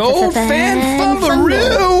 The old fan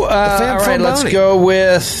fumble-roo. All right, let's go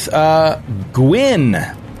with Gwyn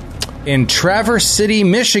in Traverse City,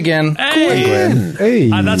 Michigan. Hey! Hey.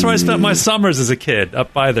 That's where I spent my summers as a kid,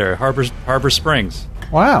 up by there, Harbor Springs.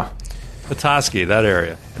 Wow. Petoskey, that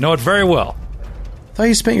area. I know it very well. I thought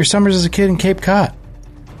you spent your summers as a kid in Cape Cod.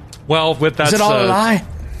 Well, with that... Is it all a lie?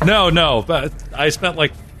 No, but I spent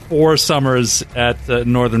like 4 summers at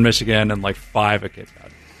northern Michigan and like 5 at Cape Cod.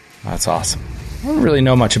 That's awesome. I don't really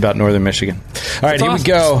know much about northern Michigan. All right, It's here awesome. we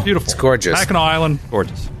go. It's beautiful. It's gorgeous. Mackinac Island,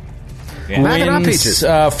 gorgeous. Mackinac Peaches.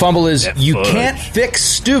 Gwyn's fumble is, you can't fix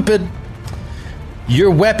stupid. Your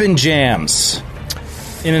weapon jams.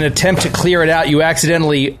 In an attempt to clear it out, you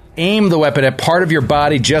accidentally aim the weapon at part of your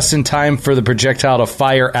body just in time for the projectile to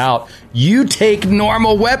fire out. You take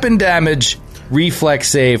normal weapon damage. Reflex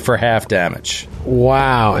save for half damage.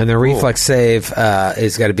 Wow, and the reflex save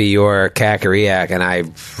is got to be your Kakariak, and I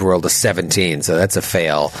rolled a 17, so that's a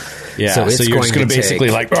fail. Yeah, so, it's you're just going to basically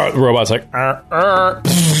take, the robot's like, and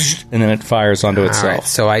then it fires onto itself. All right,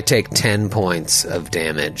 so I take 10 points of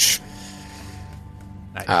damage.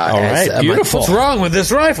 All right, beautiful. What's wrong with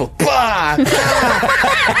this rifle? Bah!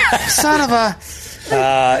 Son of a...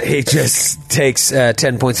 he just takes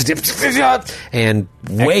 10 points of damage and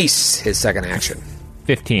wastes his second action.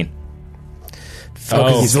 15.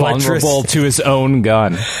 He's vulnerable to his own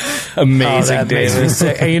gun. Amazing, that makes me David.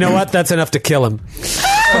 sick. Hey, you know what? That's enough to kill him.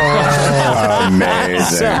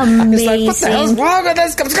 Amazing. Amazing. What the hell's wrong with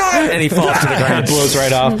this? And he falls to the ground. It blows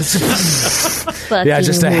right off. Yeah,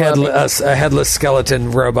 just Fucking a headless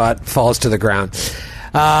skeleton robot falls to the ground.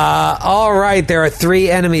 All right, there are 3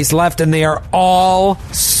 enemies left, and they are all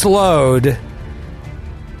slowed.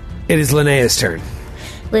 It is Linnea's turn.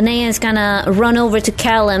 Linnea is gonna run over to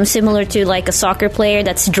Callum, similar to like a soccer player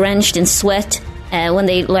that's drenched in sweat. When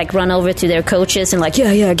they like run over to their coaches and like,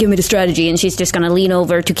 yeah, give me the strategy, and she's just gonna lean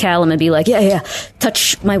over to Callum and be like, yeah,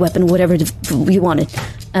 touch my weapon, whatever you wanted.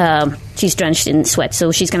 She's drenched in sweat,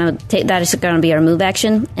 so she's gonna take that is gonna be her move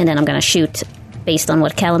action, and then I'm gonna shoot based on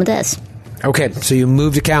what Callum does. Okay, so you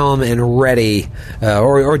move to Callum and ready,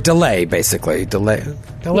 or delay, basically. Delay,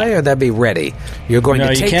 or that'd be ready. You're going No,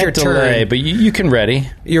 to you take can't your delay, turn. but you can ready.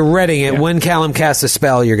 You're readying it. When Callum casts a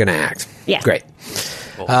spell, you're going to act. Yeah. Great.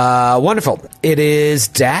 Wonderful. It is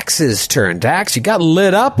Dax's turn. Dax, you got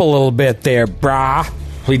lit up a little bit there, brah.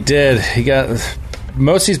 He did. He got...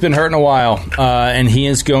 Mosty's been hurt in a while, and he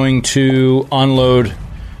is going to unload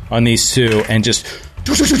on these two, and just.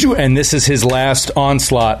 And this is his last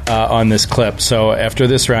onslaught on this clip. So after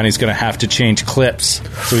this round, he's going to have to change clips.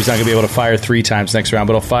 So he's not going to be able to fire 3 times next round,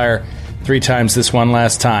 but he'll fire 3 times this one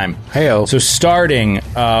last time. Hey-o. So starting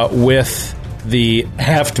with the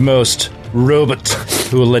Heftmost robot,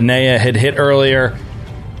 who Linnea had hit earlier.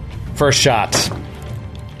 First shot.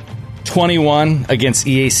 21 against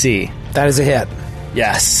EAC. That is a hit.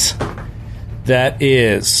 Yes. That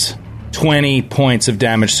is 20 points of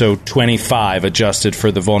damage, so 25 adjusted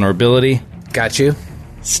for the vulnerability. Got you.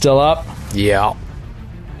 Still up? Yeah.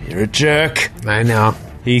 You're a jerk. I know.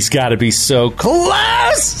 He's got to be so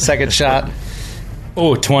close. Second shot.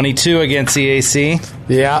 Oh, 22 against EAC.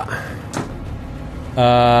 Yeah.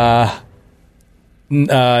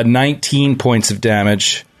 19 points of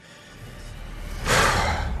damage.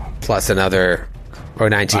 Plus another, or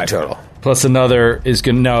 19 total. Plus another is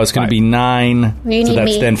going to be 9. You So need that's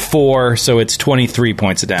me. then 4, so it's 23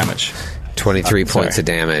 points of damage. 23 points sorry. of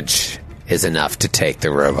damage is enough to take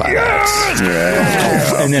the robot out.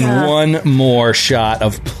 And then one more shot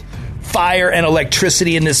of fire and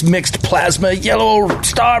electricity in this mixed plasma yellow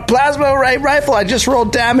star plasma rifle. I just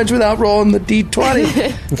rolled damage without rolling the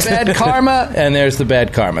D20. Bad karma. And there's the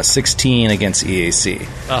bad karma. 16 against EAC.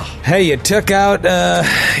 Hey, you took out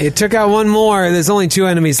one more. There's only 2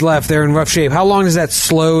 enemies left. They're in rough shape. How long does that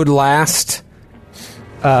slowed last?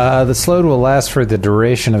 The slowed will last for the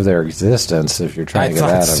duration of their existence if you're trying to get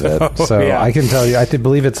out of it. So yeah. I can tell you, I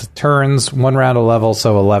believe it's turns, 1 round a level,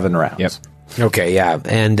 so 11 rounds. Yep. Okay, yeah.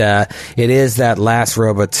 And it is that last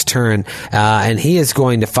robot's turn. And he is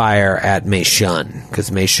going to fire at Mei Shun,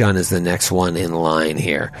 because Mei Shun is the next one in line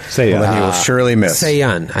here. Say Well, then he will surely miss.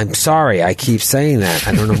 Seiyan. I'm sorry. I keep saying that.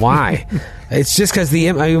 I don't know why. It's just because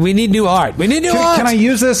we need new art. We need new art. Can I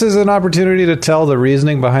use this as an opportunity to tell the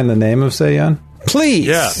reasoning behind the name of Seiyan? Please.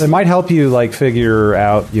 Yeah. It might help you figure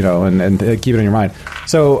out, and keep it in your mind.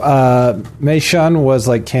 So Mei Shun was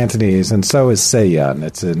Cantonese, and so is Seiyan.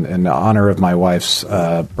 It's in honor of my wife's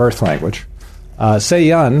birth language.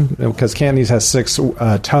 Seiyan, because Cantonese has 6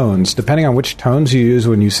 tones. Depending on which tones you use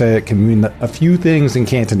when you say it, can mean a few things in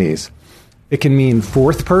Cantonese. It can mean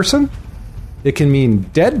 4th person, it can mean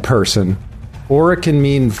dead person, or it can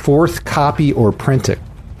mean 4th copy or printing.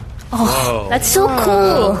 That's so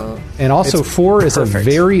cool. And also, 4 is a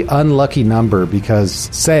very unlucky number because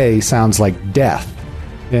 "say" sounds like death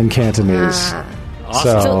in Cantonese.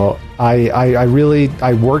 So I really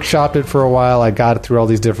workshopped it for a while. I got through all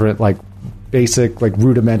these different basic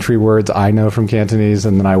rudimentary words I know from Cantonese,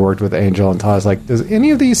 and then I worked with Angel and I was like, does any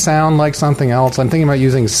of these sound like something else? I'm thinking about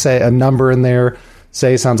using "say" a number in there.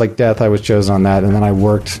 "Say" sounds like death. I was chosen on that, and then I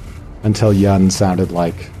worked until "yun" sounded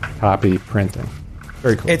like copy printing.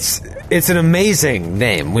 Very cool. It's an amazing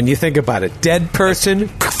name when you think about it. Dead person,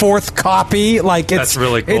 4th copy. That's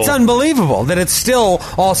really cool. It's unbelievable that it still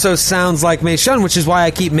also sounds like Mei Shun, which is why I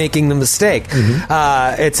keep making the mistake.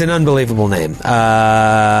 It's an unbelievable name.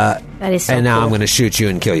 That is so and now cool. I'm going to shoot you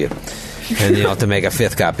and kill you. And you'll have to make a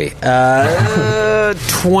 5th copy.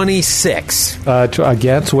 26.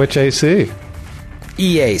 Against which AC?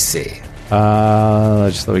 EAC.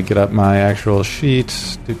 Let me get up my actual sheet.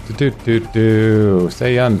 Say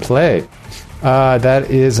unplay. That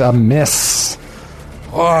is a miss.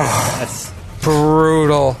 Oh, that's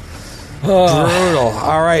brutal. Brutal.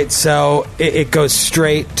 All right, so it goes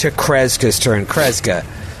straight to Kreska's turn. Kreska,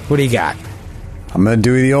 what do you got? I'm going to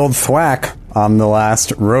do the old thwack on the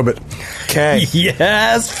last robot. Okay.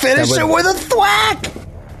 Yes, finish it with a thwack.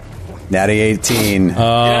 Natty 18. 30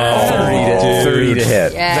 to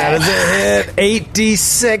hit. Yeah. That is a hit.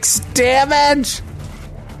 8d6 damage.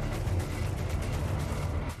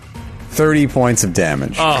 30 points of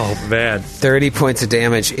damage. Oh, man. 30 points of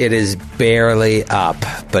damage. It is barely up,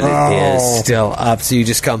 but it is still up. So you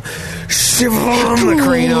just come, the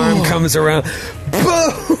crane arm comes around,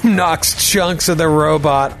 boom, knocks chunks of the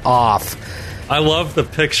robot off. I love the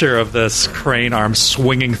picture of this crane arm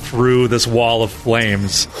swinging through this wall of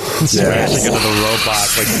flames, smashing into the robot,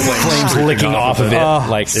 Flames licking off of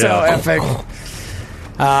it. So epic.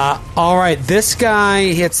 All right, this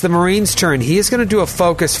guy hits the Marine's turn. He is going to do a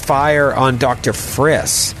focus fire on Dr.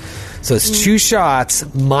 Friss. So it's 2 shots,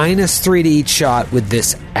 -3 to each shot with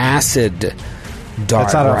this acid dart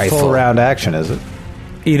That's not a rifle. full round action, is it?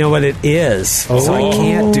 You know what it is, so I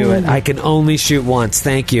can't do it. I can only shoot once.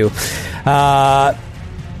 Thank you.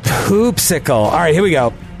 Poopsicle. All right, here we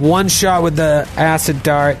go. 1 shot with the acid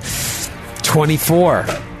dart. 24.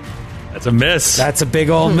 That's a miss. That's a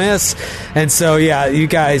big old miss. And so, yeah, you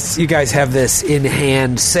guys have this in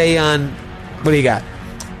hand. Seiyan, what do you got?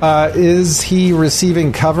 Is he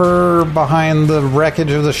receiving cover behind the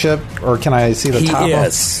wreckage of the ship, or can I see the top? He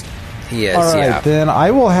is. All right, yeah. then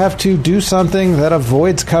I will have to do something that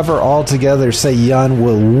avoids cover altogether. Say Yun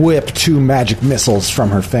will whip 2 magic missiles from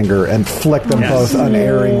her finger and flick them both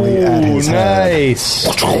unerringly at his head. Nice.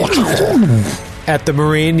 At the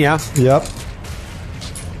Marine, yeah. Yep.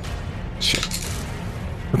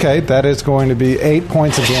 Okay, that is going to be 8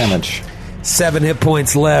 points of damage. 7 hit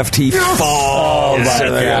points left. He falls.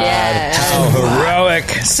 Yeah. Heroic.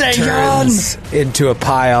 Say Turns into a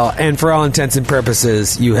pile, and for all intents and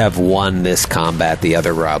purposes, you have won this combat. The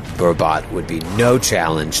other robot would be no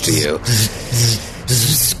challenge to you.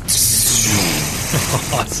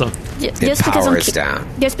 Awesome. Just powers down.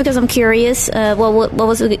 Just because I'm curious, what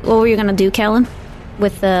were you gonna do, Callum?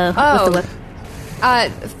 With the whip?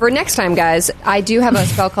 For next time, guys, I do have a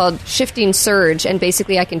spell called Shifting Surge, and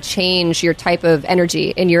basically I can change your type of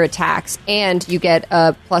energy in your attacks, and you get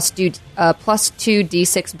a plus 2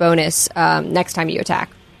 d6 bonus next time you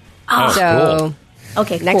attack. Oh, so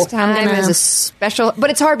okay, next cool. I'm time gonna- is a special,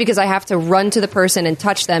 but it's hard because I have to run to the person and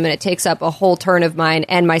touch them, and it takes up a whole turn of mine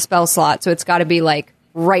and my spell slot. So it's got to be like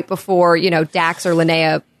right before Dax or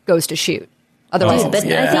Linnea goes to shoot. Otherwise, But it's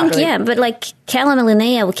I not think really- but like Callum and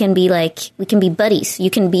Linnea, we can be buddies. You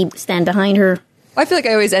can stand behind her. I feel like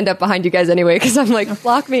I always end up behind you guys anyway because I'm like,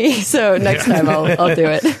 block me. So next time I'll do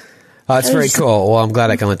it. Oh, that's very cool. Well, I'm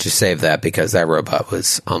glad I can let you save that because that robot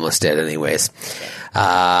was almost dead anyways.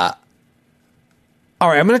 All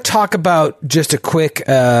right, I'm going to talk about just a quick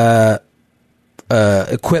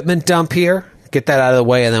equipment dump here. Get that out of the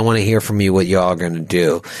way, and I want to hear from you what y'all are going to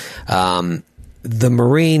do. The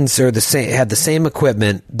Marines are had the same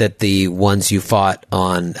equipment that the ones you fought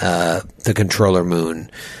on the Controller Moon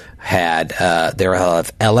had. They'll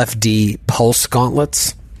have LFD pulse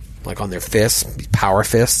gauntlets, like on their fists, power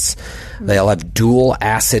fists. They'll have dual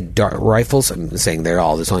acid dart rifles. I'm saying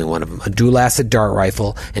there's only one of them. A dual acid dart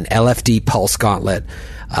rifle, an LFD pulse gauntlet,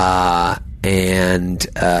 and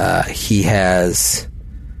he has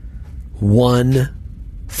 1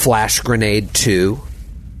 flash grenade 2.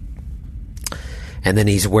 And then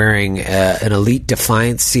he's wearing an Elite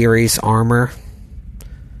Defiance series armor.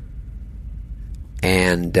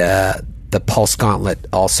 And the Pulse Gauntlet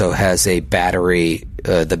also has a battery.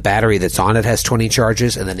 The battery that's on it has 20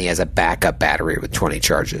 charges, and then he has a backup battery with 20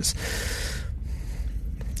 charges.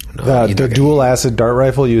 The dual acid dart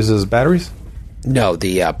rifle uses batteries? No,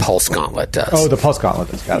 the Pulse Gauntlet does. Oh, the pulse gauntlet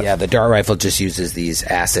does. Got it. Yeah, the dart rifle just uses these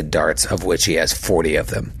acid darts, of which he has 40 of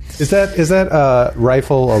them. Is that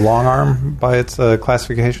rifle a long arm by its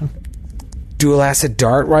classification? Dual acid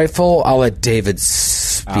dart rifle? I'll let David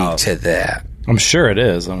speak to that. I'm sure it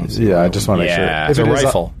is. Yeah, I just want to make sure. Yeah. If It's a it is,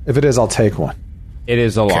 rifle. If it is, I'll take one. It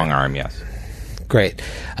is a long arm, yes. Great.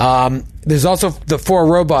 There's also the 4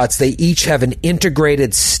 robots. They each have an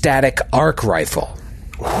integrated static arc rifle.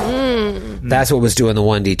 That's what was doing the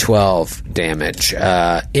 1d12 damage.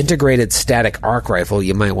 Integrated static arc rifle,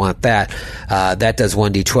 you might want that. That does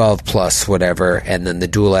 1d12 plus whatever, and then the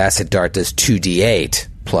dual acid dart does 2d8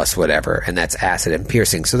 plus whatever, and that's acid and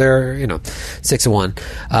piercing. So they're 6 of 1.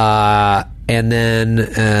 And then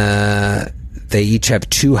they each have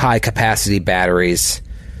 2 high capacity batteries.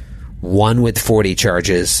 1 with 40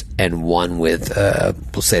 charges and 1 with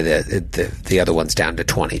we'll say the other one's down to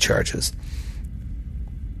 20 charges.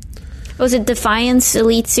 Was it Defiance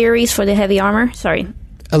Elite Series for the heavy armor? Sorry.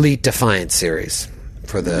 Elite Defiance series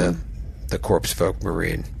for the Corpse Folk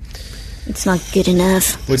Marine. It's not good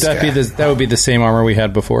enough. Would that be that would be the same armor we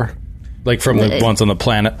had before? Like from the ones on the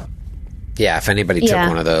planet? Yeah, if anybody took Yeah.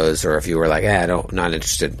 one of those, or if you were like, not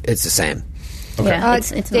interested, it's the same. Yeah,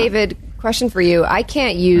 it's not. David, question for you. I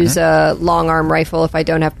can't use a long arm rifle if I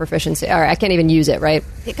don't have proficiency. Or I can't even use it, right?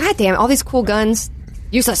 God damn it, all these cool guns.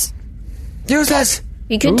 Useless. Useless!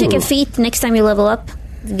 You could take a feat next time you level up.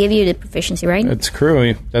 Give you the proficiency, right? That's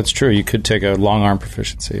true. That's true. You could take a long arm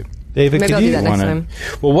proficiency. David, Maybe could I'll do you that next time.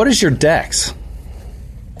 Well, what is your dex?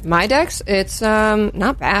 My dex, it's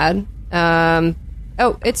not bad.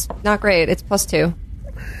 It's not great. It's +2.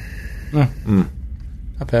 Not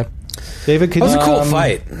bad. David, could That was you a cool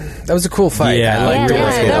fight. That was a cool fight. Yeah, I liked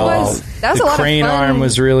yeah, it. that was a The lot crane of fun. arm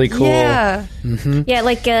was really cool. Yeah. Yeah,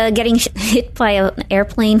 like getting hit by an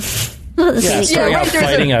airplane. Was really Starting cool. out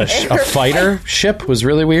fighting a fighter ship was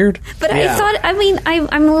really weird. But I thought, I'm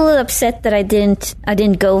a little upset that I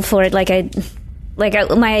didn't go for it.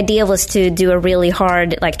 My idea was to do a really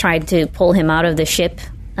hard, try to pull him out of the ship,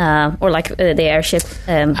 or the airship.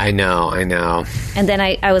 I know. And then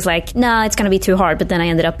I was like, nah, it's going to be too hard. But then I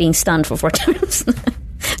ended up being stunned for 4 turns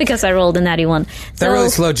because I rolled a natty 1. That really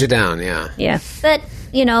slowed you down, yeah. Yeah, but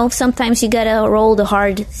sometimes you gotta roll the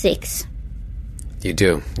hard 6. You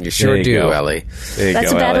do. You sure you do, go. Ellie. There you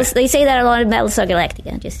That's go, a battle. Ellie. They say that a lot in Battlestar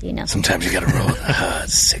Galactica, just so you know. Sometimes you got to roll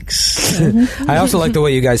 6. I also like the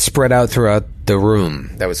way you guys spread out throughout the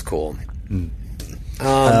room. That was cool.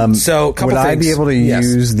 So, a couple would I things. be able to Yes.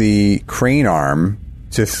 use the crane arm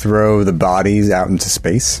to throw the bodies out into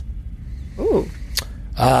space? Ooh.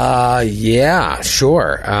 Yeah,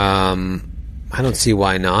 sure. I don't see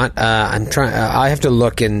why not. I have to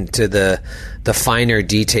look into the finer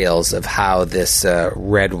details of how this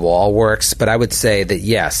red wall works, but I would say that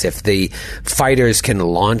yes, if the fighters can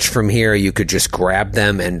launch from here, you could just grab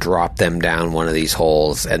them and drop them down one of these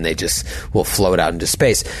holes, and they just will float out into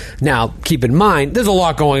space. Now, keep in mind, there's a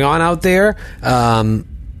lot going on out there.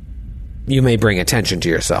 You may bring attention to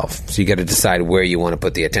yourself, so you got to decide where you want to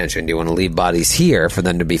put the attention. Do you want to leave bodies here for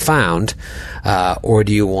them to be found, or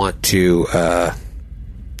do you want to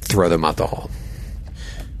throw them out the hole?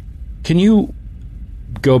 Can you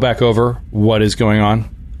go back over what is going on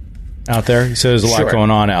out there? So there's a lot Sure. going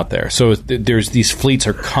on out there. So there's these fleets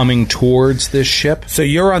are coming towards this ship. So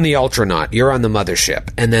you're on the Ultranaut, you're on the mothership,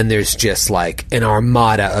 and then there's just like an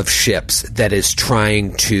armada of ships that is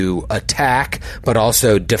trying to attack, but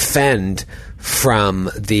also defend from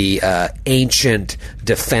the ancient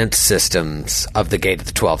defense systems of the Gate of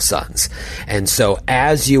the 12 Suns. And so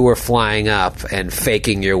as you were flying up and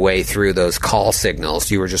faking your way through those call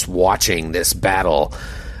signals, you were just watching this battle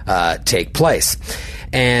take place.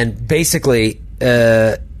 And basically,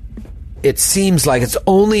 it seems like it's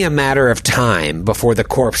only a matter of time before the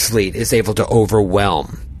Corpse Fleet is able to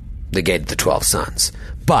overwhelm the Gate of the 12 Suns.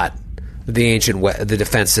 But the the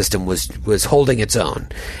defense system was holding its own.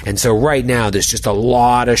 And so right now there's just a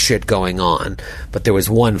lot of shit going on. But there was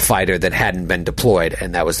one fighter that hadn't been deployed,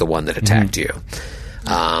 and that was the one that attacked you.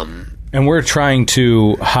 And we're trying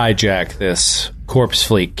to hijack this Corpse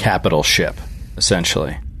Fleet capital ship,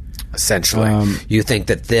 essentially. You think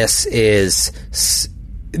that this is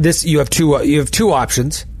you have two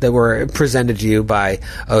options that were presented to you by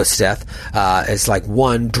Osteth. It's like,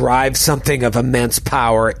 one, drive something of immense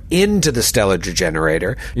power into the stellar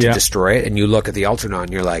degenerator to destroy it, and you look at the Ultranaut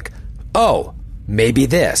and you're like, oh, maybe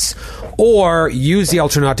this. Or use the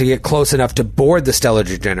Ultranaut to get close enough to board the stellar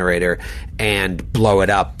degenerator and blow it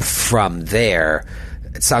up from there.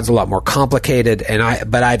 It sounds a lot more complicated,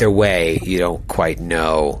 but either way, you don't quite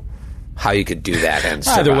know how you could do that and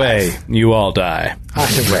survive. Either way, you all die.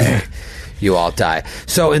 Either way, you all die.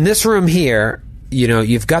 So in this room here,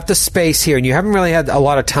 you've got the space here, and you haven't really had a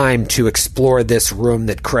lot of time to explore this room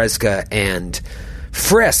that Kreska and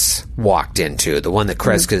Friss walked into, the one that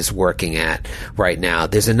Kreska is working at right now.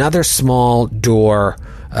 There's another small door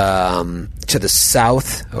to the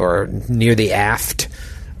south, or near the aft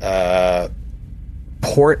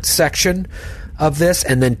port section of this,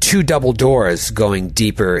 and then two double doors going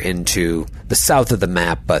deeper into the south of the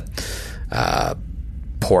map, but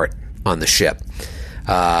port on the ship.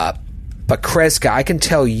 But Kreska, I can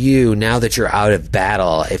tell you now that you're out of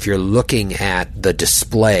battle, if you're looking at the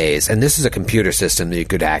displays, and this is a computer system that you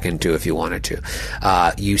could hack into if you wanted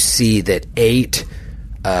to, you see that eight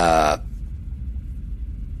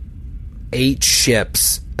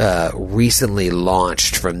ships recently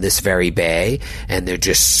launched from this very bay, and they're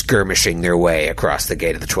just skirmishing their way across the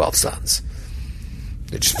Gate of the 12 Suns.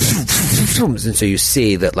 They're just, and so you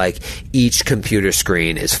see that like each computer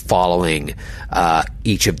screen is following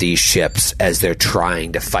each of these ships as they're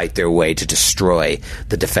trying to fight their way to destroy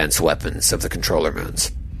the defense weapons of the controller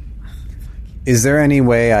moons. Is there any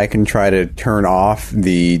way I can try to turn off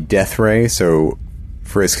the death ray so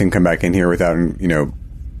Frisk can come back in here without,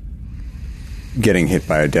 getting hit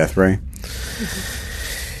by a death ray?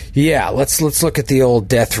 Yeah, let's look at the old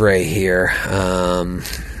death ray here.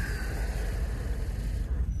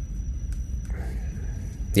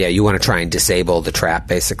 Yeah, you want to try and disable the trap,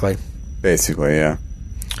 basically? Basically, yeah.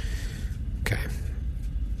 Okay.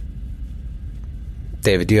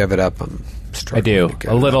 David, do you have it up? I do.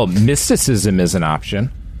 A little mysticism is an option.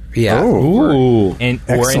 Yeah. Ooh. Or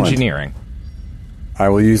Excellent. engineering. I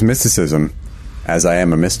will use mysticism, as I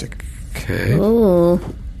am a mystic. Okay. Ooh.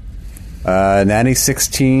 Natty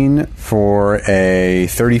 16 for a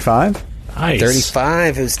 35. Nice.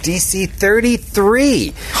 35 is DC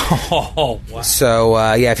 33. Oh, wow. So,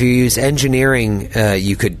 if you use engineering,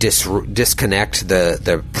 you could disconnect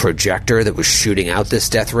the projector that was shooting out this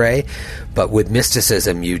death ray. But with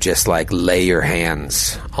mysticism, you just lay your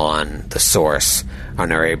hands on the source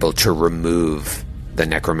and are able to remove the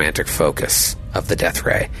necromantic focus of the death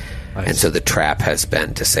ray. Nice. And so the trap has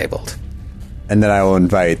been disabled. And then I will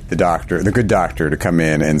invite the good doctor, to come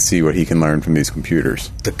in and see what he can learn from these computers.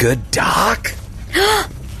 The good doc?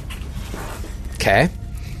 Okay.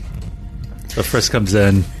 So Frisk comes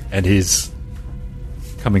in, and he's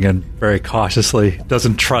coming in very cautiously.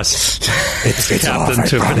 Doesn't trust It's Captain off, I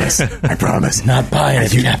too many. promise. I promise. Not buying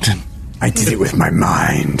it, Captain. I did it with my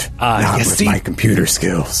mind, not you with see- my computer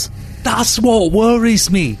skills. That's what worries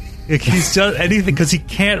me. Like, he's just anything because he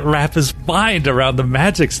can't wrap his mind around the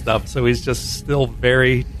magic stuff, so he's just still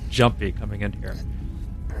very jumpy coming in here.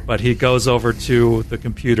 But he goes over to the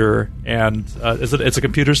computer, and it's a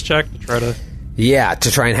computer's check to try to. Yeah,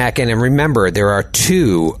 to try and hack in. And remember, there are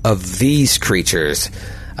 2 of these creatures,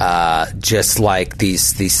 just like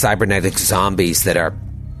these cybernetic zombies that are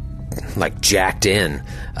like jacked in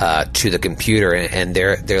to the computer, and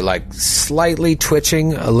they're like slightly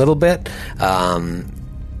twitching a little bit,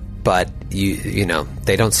 but you know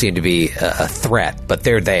they don't seem to be a threat, but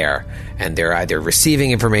they're there, and they're either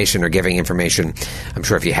receiving information or giving information. I'm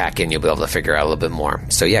sure if you hack in, you'll be able to figure out a little bit more.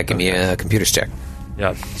 So yeah, give me a computer's check.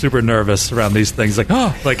 Yeah, super nervous around these things. Like,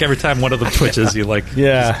 oh, like every time one of them twitches, he like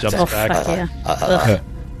just jumps Oh, back. fuck yeah. Ugh.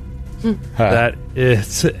 That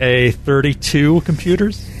is a 32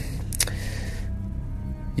 computers.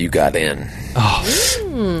 You got in.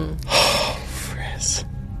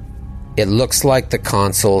 It looks like the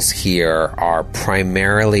consoles here are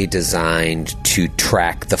primarily designed to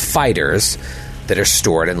track the fighters that are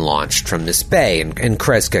stored and launched from this bay. And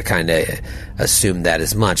Kreska kind of assumed that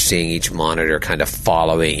as much, seeing each monitor kind of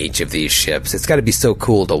following each of these ships. It's got to be so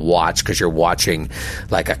cool to watch because you're watching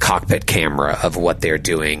like a cockpit camera of what they're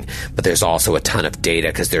doing, but there's also a ton of data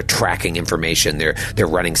because they're tracking information. They're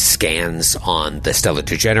running scans on the Stellar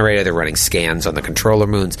 2 generator. They're running scans on the controller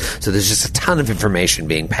moons. So there's just a ton of information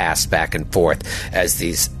being passed back and forth as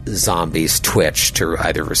these zombies twitch to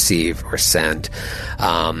either receive or send.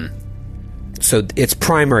 So its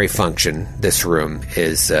primary function, this room,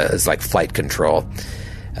 is like flight control.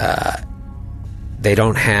 They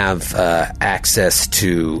don't have access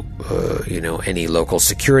to any local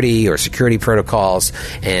security or security protocols,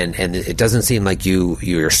 and it doesn't seem like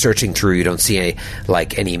you're searching through. You don't see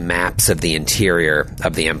any maps of the interior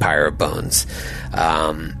of the Empire of Bones.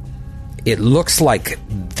 It looks like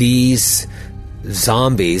these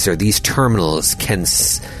zombies or these terminals can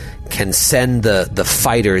send the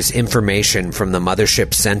fighters information from the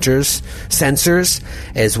mothership sensors,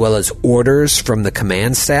 as well as orders from the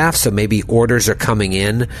command staff. So maybe orders are coming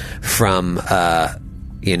in from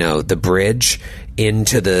the bridge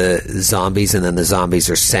into the zombies, and then the zombies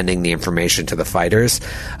are sending the information to the fighters.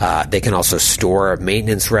 They can also store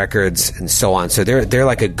maintenance records and so on. So they're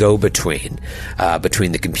like a go-between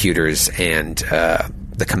between the computers and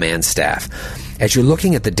the command staff. As you're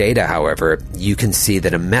looking at the data, however, you can see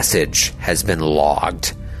that a message has been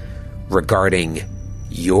logged regarding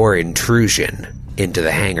your intrusion into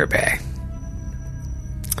the hangar bay.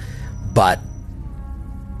 But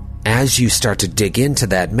as you start to dig into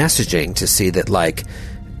that messaging to see that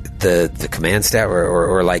the command staff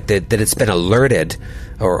or that it's been alerted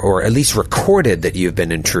or at least recorded that you've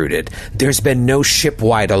been intruded, there's been no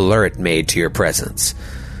ship-wide alert made to your presence.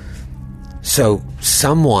 So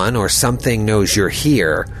someone or something knows you're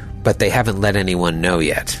here, but they haven't let anyone know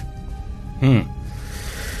yet. You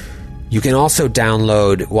can also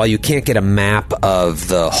download, while you can't get a map of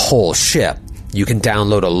the whole ship, you can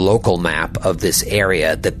download a local map of this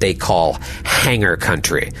area that they call Hangar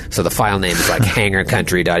Country. So the file name is like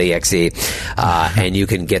hangarcountry.exe, and you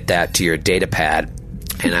can get that to your data pad.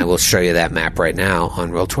 And I will show you that map right now on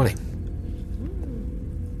Roll20.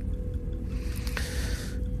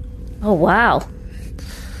 Oh, wow.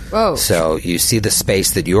 Whoa. So you see the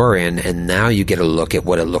space that you're in, and now you get a look at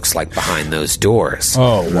what it looks like behind those doors.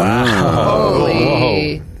 Oh, wow.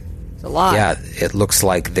 Holy. It's a lot. Yeah, it looks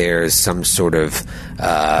like there's some sort of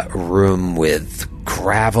room with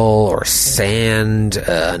gravel or sand,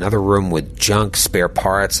 another room with junk, spare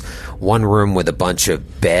parts, one room with a bunch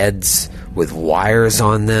of beds with wires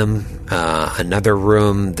on them, another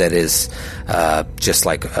room that is just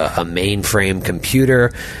like a mainframe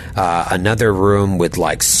computer, another room with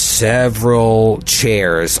like several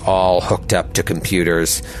chairs all hooked up to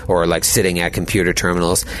computers or like sitting at computer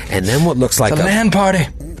terminals, and then what looks like a LAN party.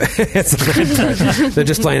 It's a LAN party. They're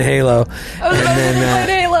just playing Halo. And then,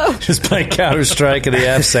 Halo. Just playing Counter-Strike in the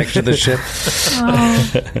app section of the ship.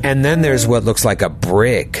 and then there's what looks like a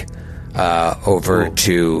brig over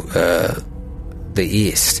to the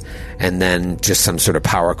east, and then just some sort of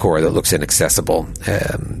power core that looks inaccessible,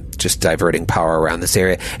 just diverting power around this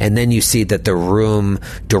area. And then you see that the room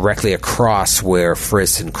directly across where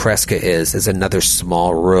Frisk and Kreska is another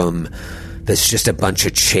small room that's just a bunch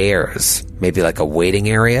of chairs, maybe like a waiting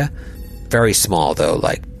area. Very small, though,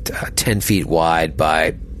 like 10 feet wide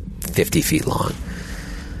by 50 feet long.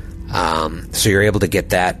 So you're able to get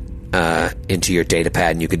that into your data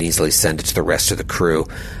pad, and you can easily send it to the rest of the crew.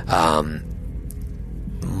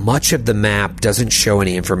 Much of the map doesn't show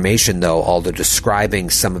any information, though, although describing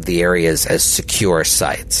some of the areas as secure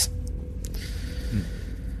sites.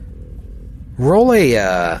 Roll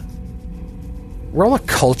a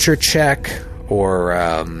culture check, or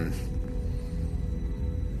I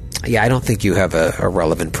don't think you have a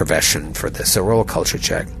relevant profession for this, so roll a culture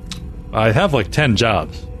check. I have like 10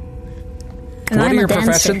 jobs. And What I'm are your a dancer.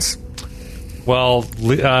 professions? Well,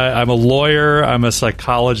 I'm a lawyer, I'm a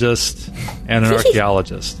psychologist, and an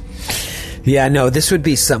archaeologist. Yeah, no, this would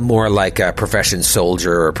be some more like a profession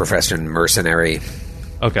soldier or profession mercenary.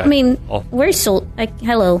 Okay. I mean, Oh. where's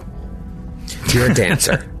hello? You're a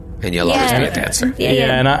dancer, and you'll always be a dancer.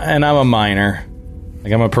 Yeah. And I'm a miner.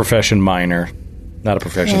 Like, I'm a profession miner, not a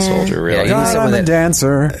profession soldier, really. Yeah, you need God, someone I'm a that-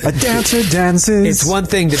 dancer. A dancer dances. It's one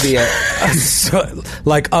thing to be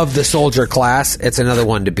like of the soldier class. It's another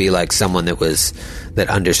one to be like someone that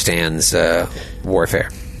understands warfare.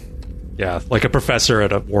 Yeah, like a professor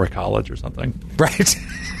at a war college or something. Right.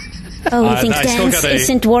 Oh, you think I still dance got a-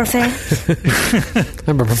 isn't warfare?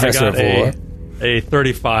 I'm a I professor got of war. a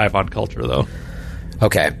 35 on culture, though.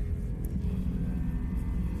 Okay.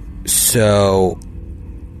 So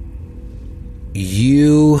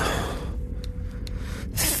you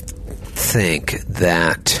think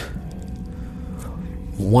that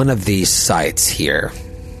one of these sites here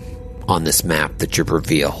on this map that you've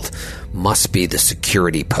revealed must be the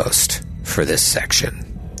security post for this section,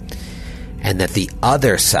 and that the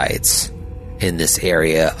other sites in this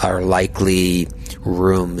area are likely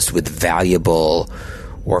rooms with valuable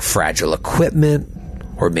or fragile equipment,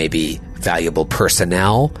 or maybe valuable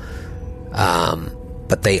personnel,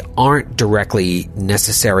 but they aren't directly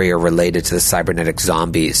necessary or related to the cybernetic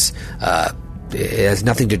zombies. It has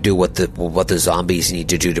nothing to do with what the zombies need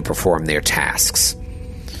to do to perform their tasks.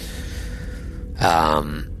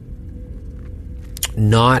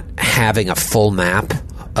 Not having a full map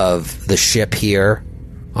of the ship here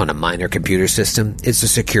on a minor computer system is a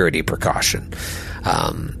security precaution.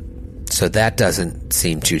 So that doesn't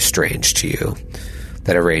seem too strange to you.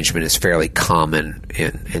 That arrangement is fairly common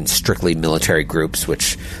in strictly military groups,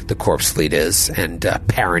 which the Corpse Fleet is, and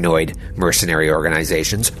paranoid mercenary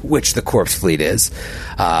organizations, which the Corpse Fleet is.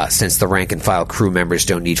 Since the rank-and-file crew members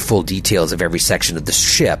don't need full details of every section of the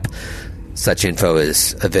ship, such info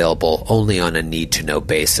is available only on a need-to-know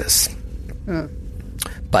basis.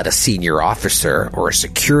 But a senior officer or a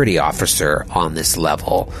security officer on this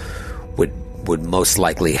level would most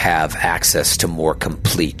likely have access to more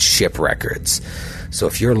complete ship records. So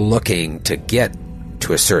if you're looking to get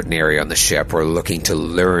to a certain area on the ship, or looking to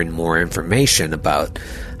learn more information about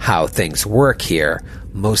how things work here,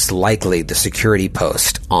 most likely the security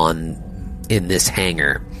post in this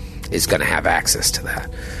hangar is going to have access to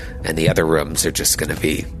that. And the other rooms are just going to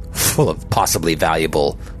be full of possibly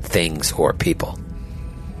valuable things or people.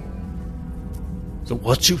 So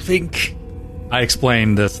what you think? I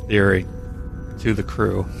explained this theory to the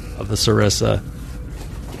crew of the Sarissa.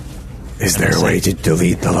 Is there a way to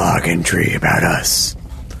delete the log entry about us?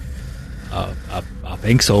 I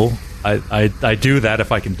think so. I do that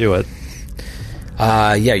if I can do it.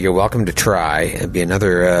 Yeah, you're welcome to try. It'd be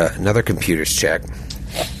another computer's check.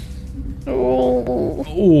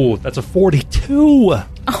 Oh, that's a 42.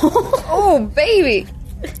 Oh, baby.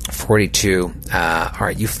 42. All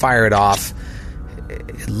right, you fire it off.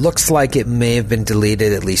 It looks like it may have been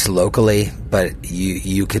deleted, at least locally, but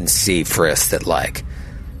you can see, Frisk, that like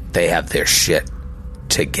they have their shit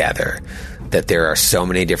together. That there are so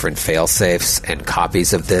many different fail-safes and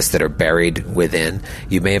copies of this that are buried within.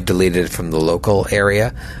 You may have deleted it from the local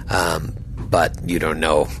area, but you don't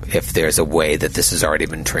know if there's a way that this has already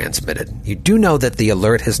been transmitted. You do know that the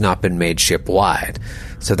alert has not been made ship-wide,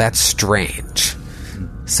 so that's strange.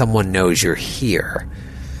 Someone knows you're here,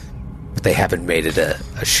 but they haven't made it a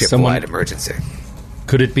ship-wide emergency.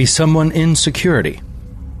 Could it be someone in security?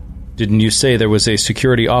 Didn't you say there was a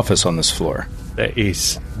security office on this floor?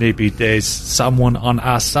 Maybe there's someone on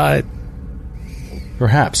our side.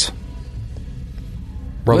 Perhaps.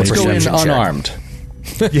 Roll Let's a go in perception check. unarmed.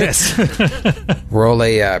 Yes. Roll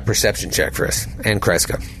a perception check for us. And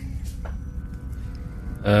Kreska.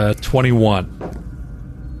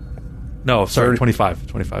 21. No, sorry, 25.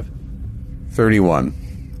 25. 31.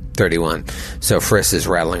 31. So Frisk is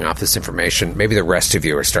rattling off this information. Maybe the rest of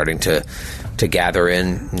you are starting to gather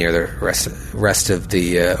in near the rest of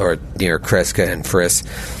the or near Kreska and Frisk.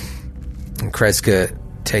 And Kreska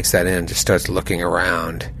takes that in, just starts looking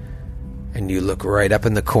around, and you look right up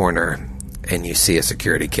in the corner, and you see a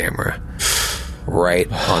security camera right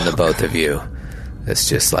on the both of you. It's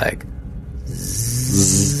just like,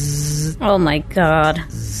 Oh my god.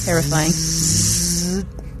 Terrifying.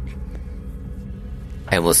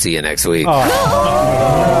 and we'll see you next week.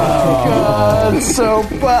 God, so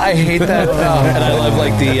I hate that. And I love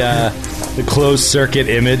like the closed circuit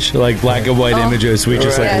image, like black and white images. We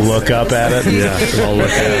just like look up at it. Yeah, we'll look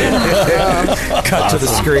at it. Cut to the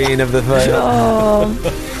screen of the thing.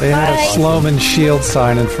 They had a Sloman shield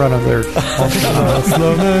sign in front of their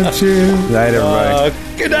Sloman shield. Good night, everybody.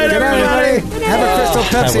 Good night, everybody. Have a Crystal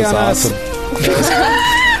Pepsi That was on awesome. us.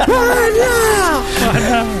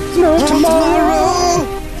 No tomorrow.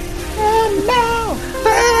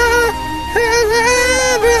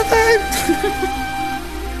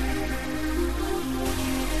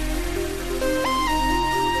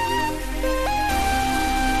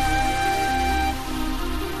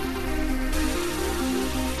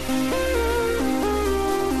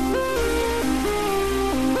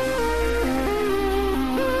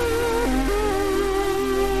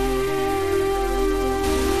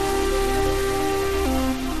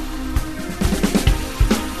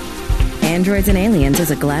 Androids and Aliens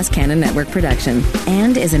is a Glass Cannon Network production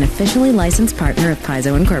and is an officially licensed partner of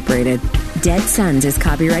Paizo Incorporated. Dead Suns is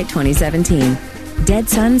copyright 2017. Dead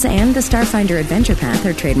Suns and the Starfinder Adventure Path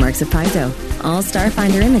are trademarks of Paizo. All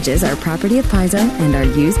Starfinder images are property of Paizo and are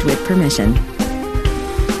used with permission.